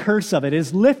undone the curse of it. It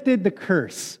has lifted the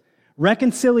curse.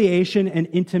 Reconciliation and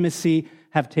intimacy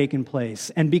have taken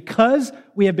place. And because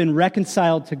we have been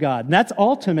reconciled to God, and that's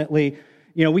ultimately,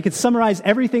 we could summarize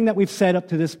everything that we've said up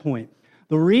to this point.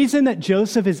 The reason that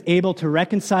Joseph is able to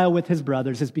reconcile with his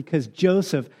brothers is because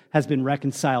Joseph has been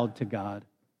reconciled to God.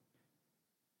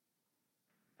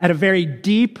 At a very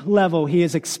deep level, he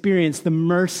has experienced the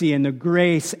mercy and the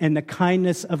grace and the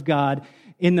kindness of God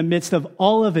in the midst of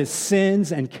all of his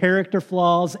sins and character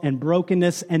flaws and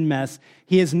brokenness and mess,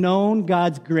 he has known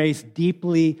God's grace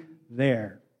deeply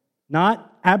there.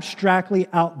 Not abstractly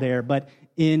out there, but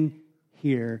in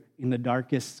here, in the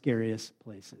darkest, scariest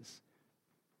places.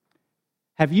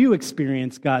 Have you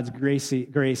experienced God's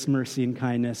grace, mercy, and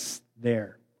kindness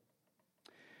there?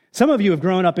 Some of you have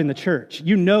grown up in the church.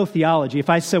 You know theology. If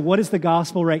I said, what is the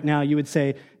gospel right now? You would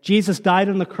say, Jesus died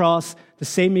on the cross to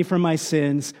save me from my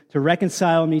sins, to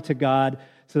reconcile me to God,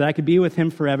 so that I could be with him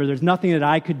forever. There's nothing that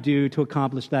I could do to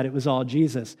accomplish that. It was all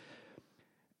Jesus.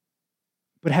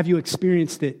 But have you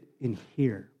experienced it in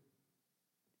here?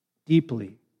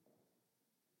 Deeply.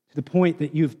 To the point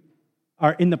that you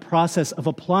are in the process of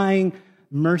applying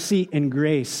mercy and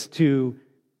grace to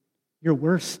your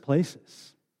worst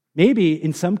places. Maybe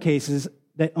in some cases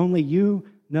that only you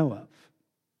know of.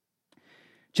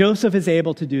 Joseph is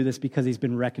able to do this because he's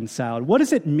been reconciled. What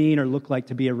does it mean or look like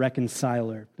to be a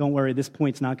reconciler? Don't worry, this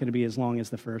point's not going to be as long as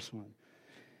the first one.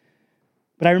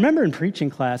 But I remember in preaching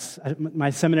class,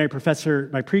 my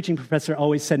preaching professor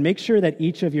always said, make sure that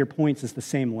each of your points is the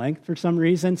same length for some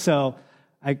reason. So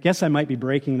I guess I might be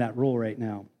breaking that rule right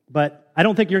now. But I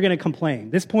don't think you're going to complain.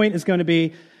 This point is going to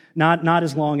be not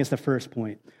as long as the first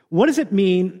point. What does it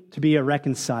mean to be a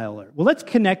reconciler? Well, let's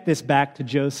connect this back to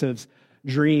Joseph's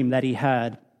dream that he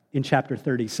had in chapter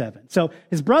 37. So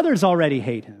his brothers already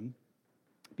hate him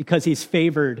because he's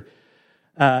favored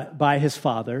by his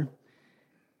father.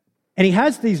 And he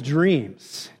has these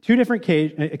dreams, two different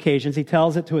occasions. He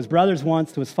tells it to his brothers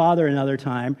once, to his father another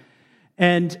time.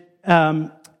 And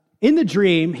in the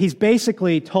dream, he's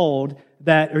basically told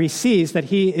that, or he sees that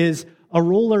he is a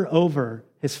ruler over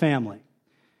his family.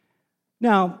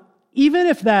 Now, even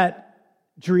if that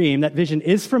dream, that vision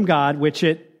is from God, which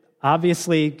it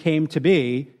obviously came to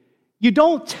be, you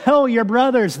don't tell your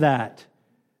brothers that.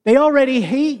 They already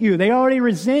hate you. They already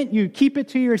resent you. Keep it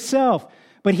to yourself.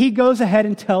 But he goes ahead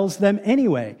and tells them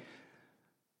anyway.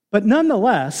 But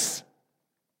nonetheless,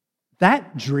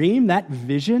 that dream, that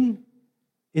vision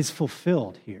is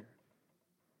fulfilled here.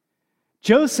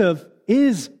 Joseph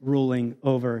is ruling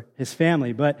over his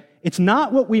family, but it's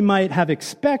not what we might have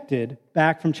expected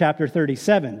back from chapter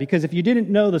 37, because if you didn't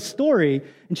know the story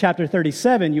in chapter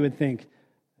 37, you would think,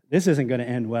 this isn't going to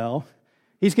end well.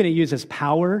 He's going to use his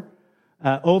power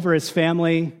over his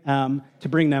family to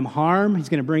bring them harm. He's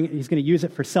going to use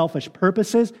it for selfish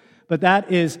purposes, but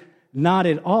that is not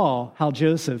at all how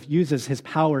Joseph uses his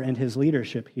power and his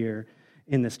leadership here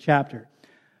in this chapter.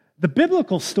 The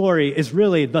biblical story is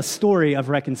really the story of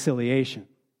reconciliation.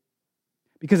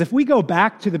 Because if we go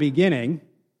back to the beginning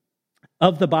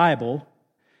of the Bible,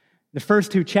 the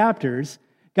first two chapters,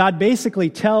 God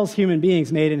basically tells human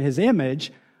beings made in his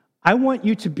image, I want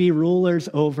you to be rulers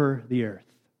over the earth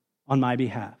on my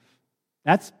behalf.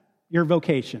 That's your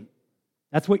vocation.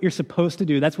 That's what you're supposed to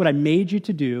do. That's what I made you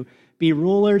to do. Be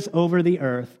rulers over the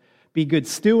earth. Be good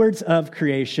stewards of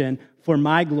creation for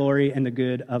my glory and the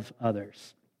good of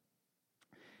others.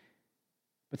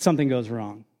 But something goes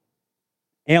wrong.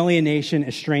 Alienation,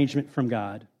 estrangement from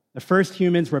God. The first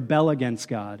humans rebel against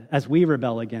God as we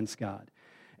rebel against God.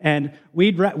 And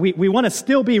we want to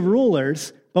still be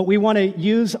rulers, but we want to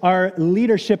use our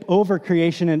leadership over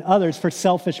creation and others for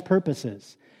selfish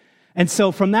purposes. And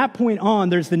so from that point on,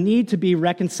 there's the need to be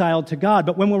reconciled to God.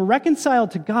 But when we're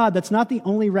reconciled to God, that's not the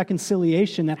only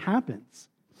reconciliation that happens.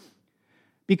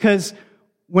 Because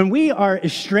when we are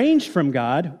estranged from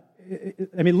God,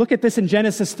 I mean, look at this in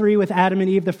Genesis 3 with Adam and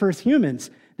Eve, the first humans.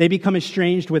 They become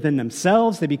estranged within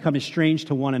themselves, they become estranged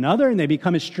to one another, and they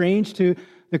become estranged to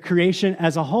the creation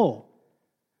as a whole.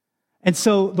 And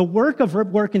so the work of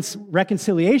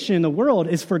reconciliation in the world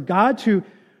is for God to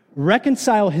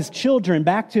reconcile his children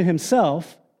back to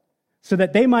himself so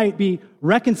that they might be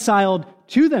reconciled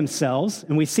to themselves.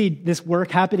 And we see this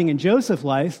work happening in Joseph's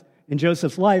life,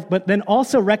 but then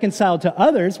also reconciled to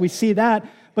others. We see that,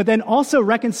 but then also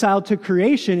reconciled to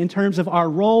creation in terms of our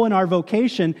role and our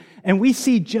vocation. And we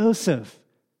see Joseph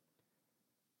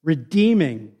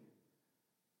redeeming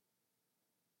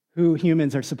who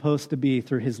humans are supposed to be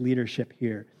through his leadership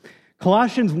here.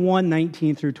 Colossians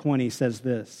 1:19 through 20 says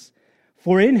this,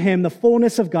 "For in him the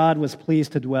fullness of God was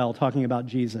pleased to dwell," talking about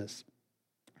Jesus,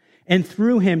 "and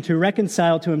through him to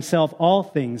reconcile to himself all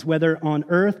things, whether on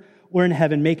earth or in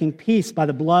heaven, making peace by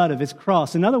the blood of his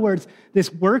cross." In other words,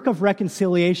 this work of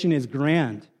reconciliation is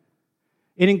grand.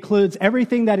 It includes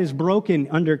everything that is broken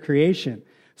under creation.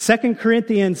 2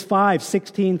 Corinthians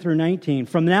 5:16 through 19,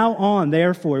 "From now on,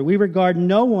 therefore, we regard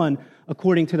no one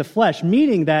according to the flesh,"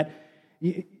 meaning that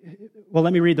Well,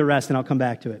 let me read the rest and I'll come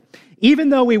back to it. Even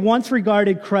though we once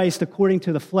regarded Christ according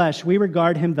to the flesh, we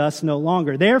regard him thus no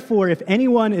longer. Therefore, if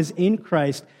anyone is in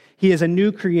Christ, he is a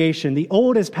new creation. The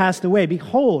old has passed away.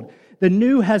 Behold, the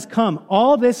new has come.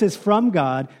 All this is from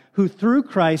God, who through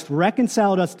Christ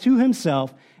reconciled us to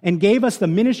himself and gave us the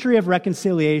ministry of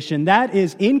reconciliation. That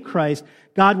is, in Christ,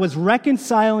 God was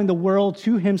reconciling the world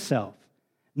to himself,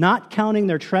 not counting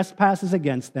their trespasses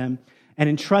against them, and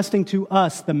entrusting to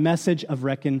us the message of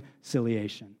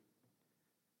reconciliation.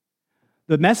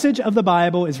 The message of the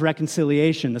Bible is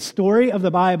reconciliation. The story of the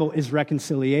Bible is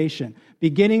reconciliation,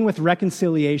 beginning with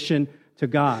reconciliation to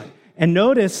God. And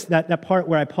notice that part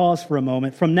where I pause for a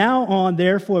moment. From now on,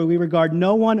 therefore, we regard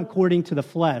no one according to the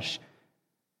flesh.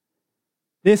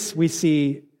 This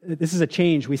is a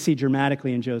change we see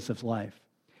dramatically in Joseph's life.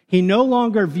 He no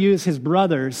longer views his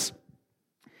brothers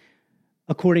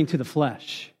according to the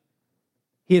flesh.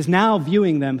 He is now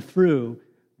viewing them through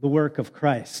the work of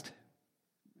Christ.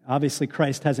 Obviously,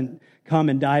 Christ hasn't come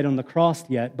and died on the cross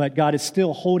yet, but God is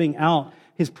still holding out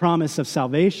his promise of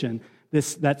salvation.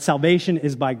 That salvation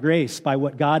is by grace, by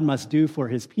what God must do for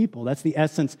his people. That's the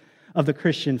essence of the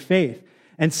Christian faith.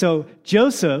 And so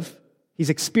Joseph, he's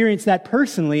experienced that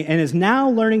personally and is now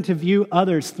learning to view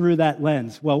others through that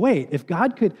lens. Well, wait, if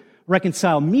God could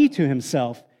reconcile me to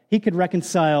himself, he could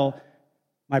reconcile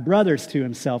my brothers to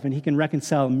himself, and he can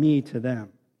reconcile me to them.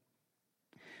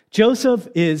 Joseph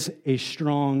is a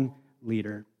strong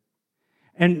leader.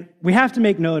 And we have to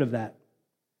make note of that.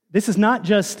 This is not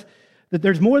just that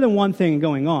there's more than one thing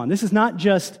going on. This is not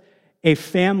just a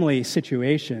family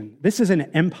situation. This is an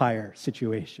empire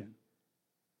situation.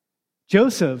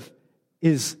 Joseph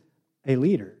is a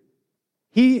leader.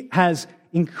 He has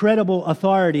incredible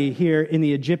authority here in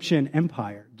the Egyptian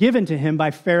empire, given to him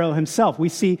by Pharaoh himself. We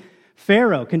see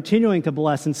Pharaoh continuing to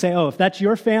bless and say, if that's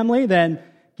your family, then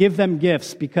give them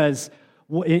gifts, because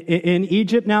in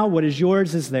Egypt now, what is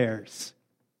yours is theirs.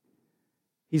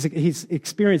 He's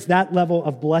experienced that level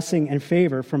of blessing and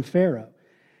favor from Pharaoh.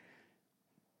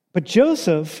 But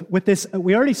Joseph,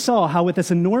 we already saw how with this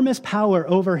enormous power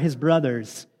over his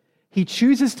brothers, he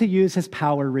chooses to use his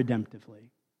power redemptively.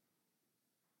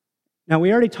 Now,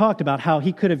 we already talked about how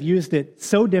he could have used it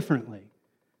so differently.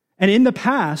 And in the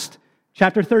past,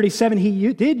 chapter 37,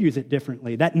 he did use it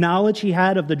differently. That knowledge he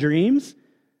had of the dreams,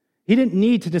 he didn't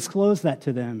need to disclose that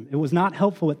to them. It was not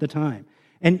helpful at the time.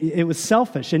 And it was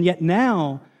selfish. And yet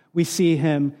now we see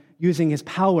him using his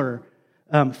power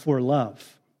for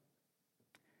love.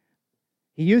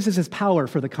 He uses his power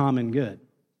for the common good.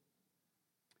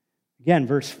 Again,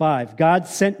 verse 5, God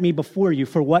sent me before you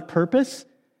for what purpose?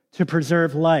 To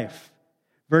preserve life.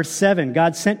 Verse 7,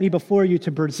 God sent me before you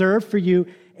to preserve for you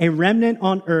a remnant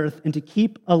on earth and to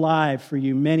keep alive for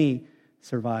you many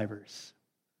survivors.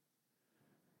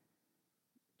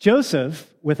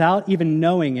 Joseph, without even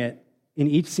knowing it, in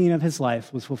each scene of his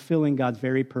life, was fulfilling God's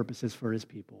very purposes for his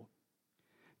people.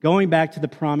 Going back to the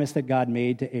promise that God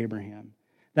made to Abraham,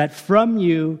 that from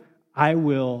you I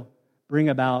will bring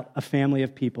about a family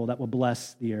of people that will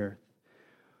bless the earth.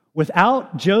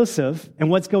 Without Joseph and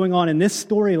what's going on in this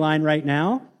storyline right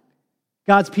now,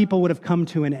 God's people would have come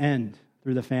to an end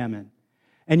through the famine.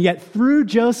 And yet through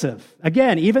Joseph,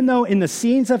 again, even though in the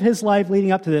scenes of his life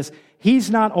leading up to this, he's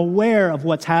not aware of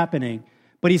what's happening,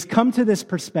 but he's come to this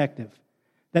perspective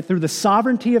that through the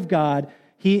sovereignty of God,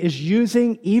 he is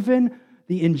using even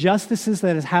the injustices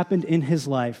that has happened in his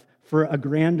life for a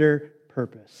grander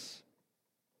purpose.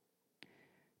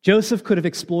 Joseph could have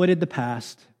exploited the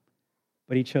past,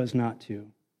 but he chose not to.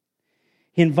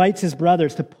 He invites his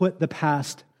brothers to put the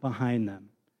past behind them.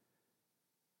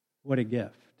 What a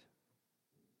gift.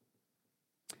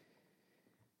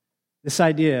 This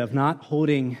idea of not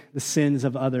holding the sins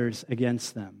of others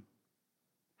against them.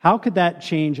 How could that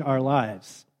change our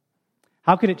lives?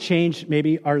 How could it change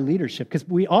maybe our leadership? Because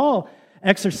we all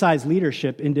exercise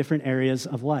leadership in different areas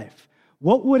of life.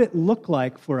 What would it look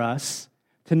like for us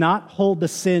to not hold the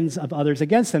sins of others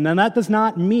against them? Now, that does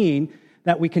not mean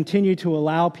that we continue to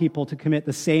allow people to commit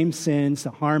the same sins, to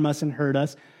harm us and hurt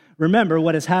us. Remember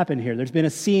what has happened here. There's been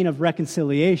a scene of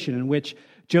reconciliation in which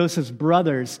Joseph's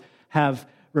brothers have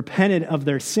repented of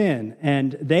their sin,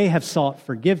 and they have sought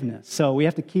forgiveness. So we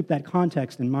have to keep that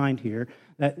context in mind here,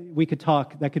 that we could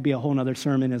talk, that could be a whole other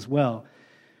sermon as well.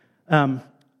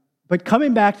 But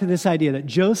coming back to this idea that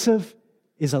Joseph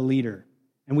is a leader,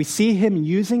 and we see him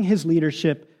using his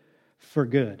leadership for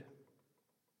good.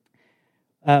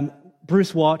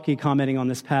 Bruce Waltke, commenting on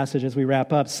this passage as we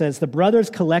wrap up, says, the brothers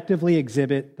collectively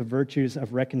exhibit the virtues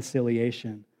of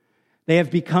reconciliation. They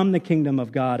have become the kingdom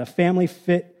of God, a family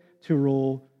fit to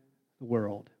rule the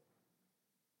world.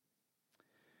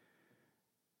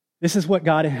 This is what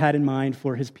God had in mind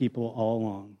for his people all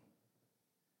along,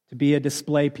 to be a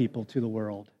display people to the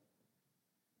world,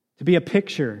 to be a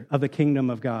picture of the kingdom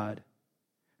of God,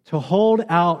 to hold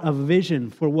out a vision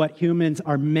for what humans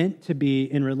are meant to be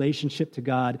in relationship to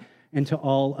God and to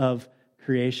all of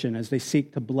creation as they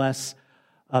seek to bless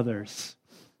others.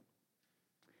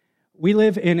 We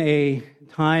live in a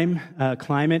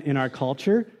climate in our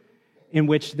culture in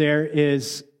which there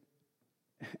is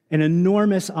an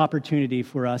enormous opportunity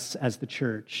for us as the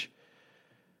church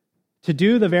to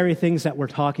do the very things that we're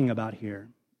talking about here,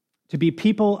 to be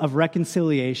people of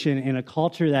reconciliation in a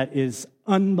culture that is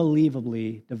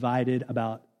unbelievably divided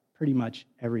about pretty much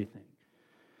everything.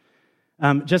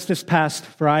 Just this past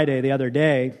Friday, the other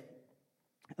day,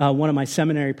 one of my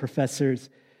seminary professors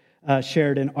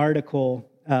shared an article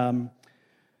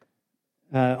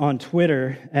on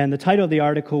Twitter, and the title of the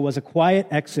article was "A Quiet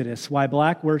Exodus: Why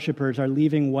Black Worshipers Are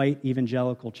Leaving White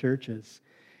Evangelical Churches."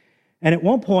 And at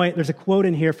one point, there's a quote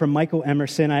in here from Michael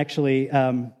Emerson. I actually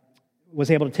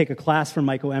was able to take a class from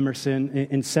Michael Emerson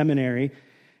in seminary.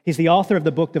 He's the author of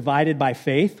the book Divided by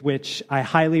Faith, which I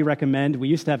highly recommend. We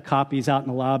used to have copies out in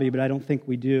the lobby, but I don't think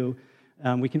we do.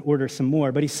 We can order some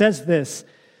more. But he says this,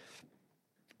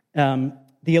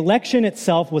 the election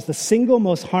itself was the single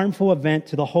most harmful event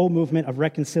to the whole movement of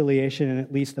reconciliation in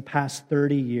at least the past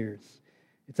 30 years.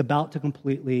 It's about to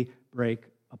completely break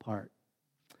apart.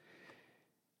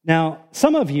 Now,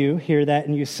 some of you hear that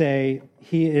and you say,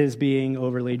 he is being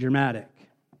overly dramatic.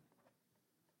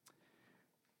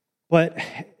 But,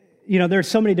 there are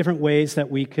so many different ways that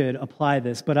we could apply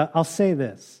this, but I'll say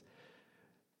this.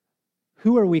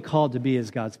 Who are we called to be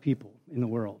as God's people in the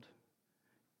world?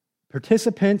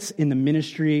 Participants in the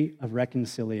ministry of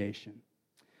reconciliation.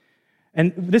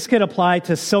 And this could apply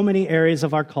to so many areas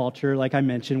of our culture. Like I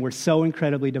mentioned, we're so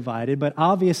incredibly divided, but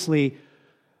obviously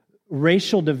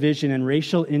racial division and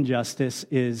racial injustice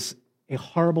is a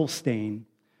horrible stain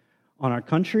on our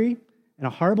country and a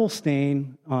horrible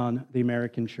stain on the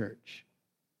American church.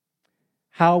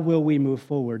 How will we move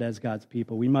forward as God's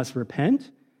people? We must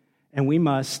repent and we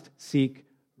must seek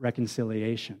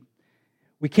reconciliation.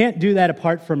 We can't do that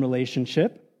apart from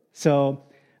relationship. So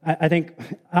I think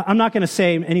I'm not going to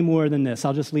say any more than this.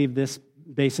 I'll just leave this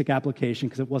basic application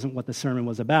because it wasn't what the sermon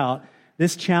was about.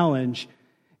 This challenge,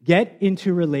 get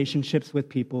into relationships with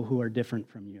people who are different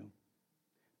from you,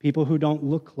 people who don't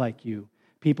look like you,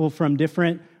 people from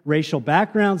different racial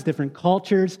backgrounds, different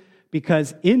cultures,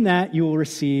 because in that you will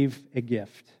receive a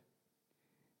gift.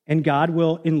 And God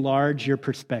will enlarge your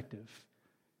perspective.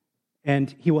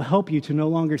 And he will help you to no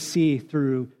longer see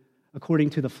through according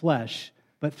to the flesh,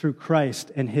 but through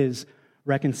Christ and his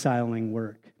reconciling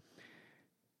work.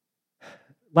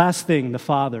 Last thing, the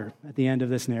father at the end of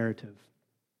this narrative.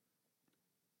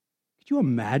 Could you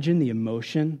imagine the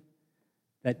emotion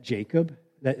that Jacob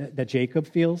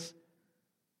feels?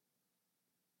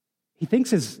 He thinks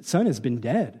his son has been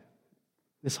dead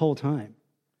this whole time.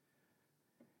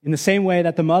 In the same way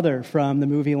that the mother from the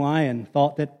movie Lion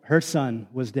thought that her son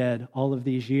was dead all of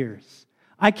these years.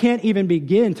 I can't even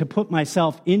begin to put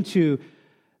myself into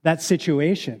that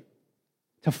situation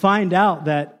to find out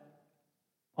that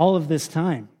all of this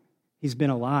time he's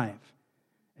been alive.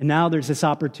 And now there's this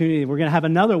opportunity. We're going to have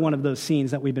another one of those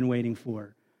scenes that we've been waiting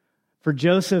for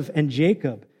Joseph and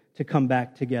Jacob to come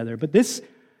back together. But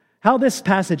how this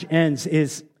passage ends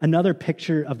is another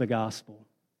picture of the gospel.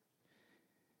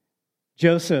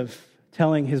 Joseph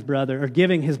telling his brother, or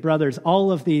giving his brothers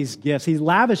all of these gifts. He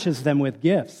lavishes them with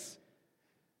gifts.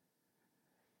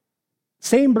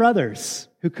 Same brothers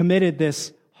who committed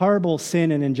this horrible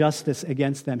sin and injustice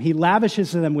against them. He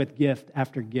lavishes them with gift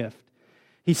after gift.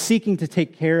 He's seeking to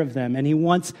take care of them, and he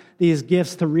wants these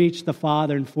gifts to reach the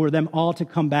Father and for them all to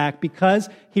come back because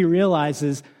he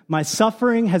realizes my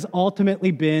suffering has ultimately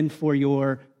been for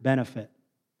your benefit.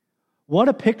 What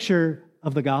a picture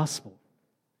of the gospel.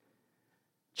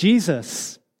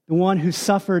 Jesus, the one who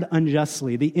suffered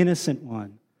unjustly, the innocent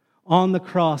one, on the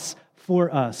cross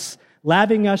for us,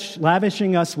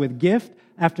 lavishing us with gift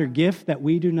after gift that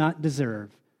we do not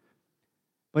deserve.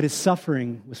 But his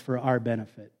suffering was for our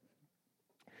benefit.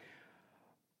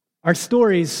 Our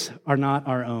stories are not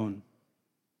our own.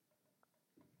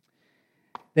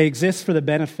 They exist for the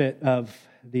benefit of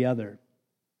the other.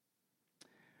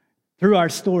 Through our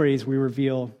stories, we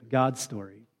reveal God's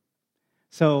story.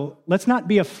 So let's not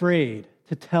be afraid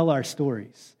to tell our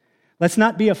stories. Let's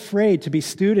not be afraid to be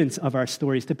students of our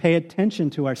stories, to pay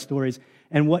attention to our stories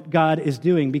and what God is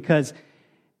doing, because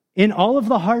in all of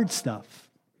the hard stuff,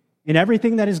 in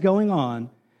everything that is going on,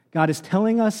 God is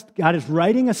telling us, God is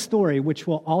writing a story which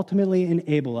will ultimately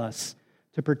enable us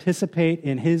to participate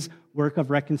in his work of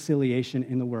reconciliation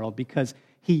in the world because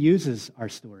he uses our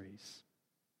stories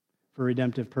for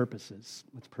redemptive purposes.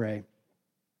 Let's pray.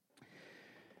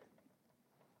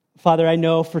 Father, I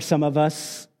know for some of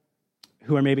us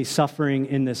who are maybe suffering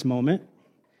in this moment,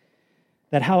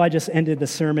 that how I just ended the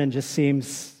sermon just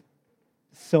seems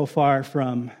so far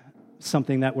from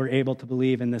something that we're able to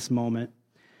believe in this moment.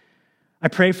 I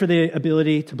pray for the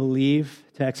ability to believe,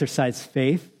 to exercise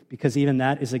faith, because even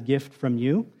that is a gift from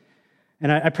you.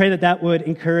 And I pray that that would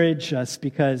encourage us,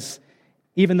 because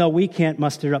even though we can't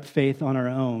muster up faith on our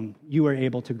own, you are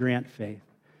able to grant faith.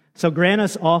 So grant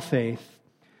us all faith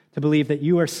to believe that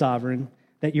you are sovereign,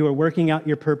 that you are working out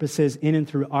your purposes in and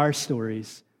through our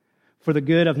stories for the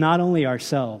good of not only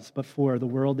ourselves, but for the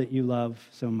world that you love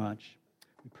so much.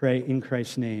 We pray in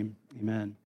Christ's name.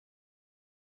 Amen.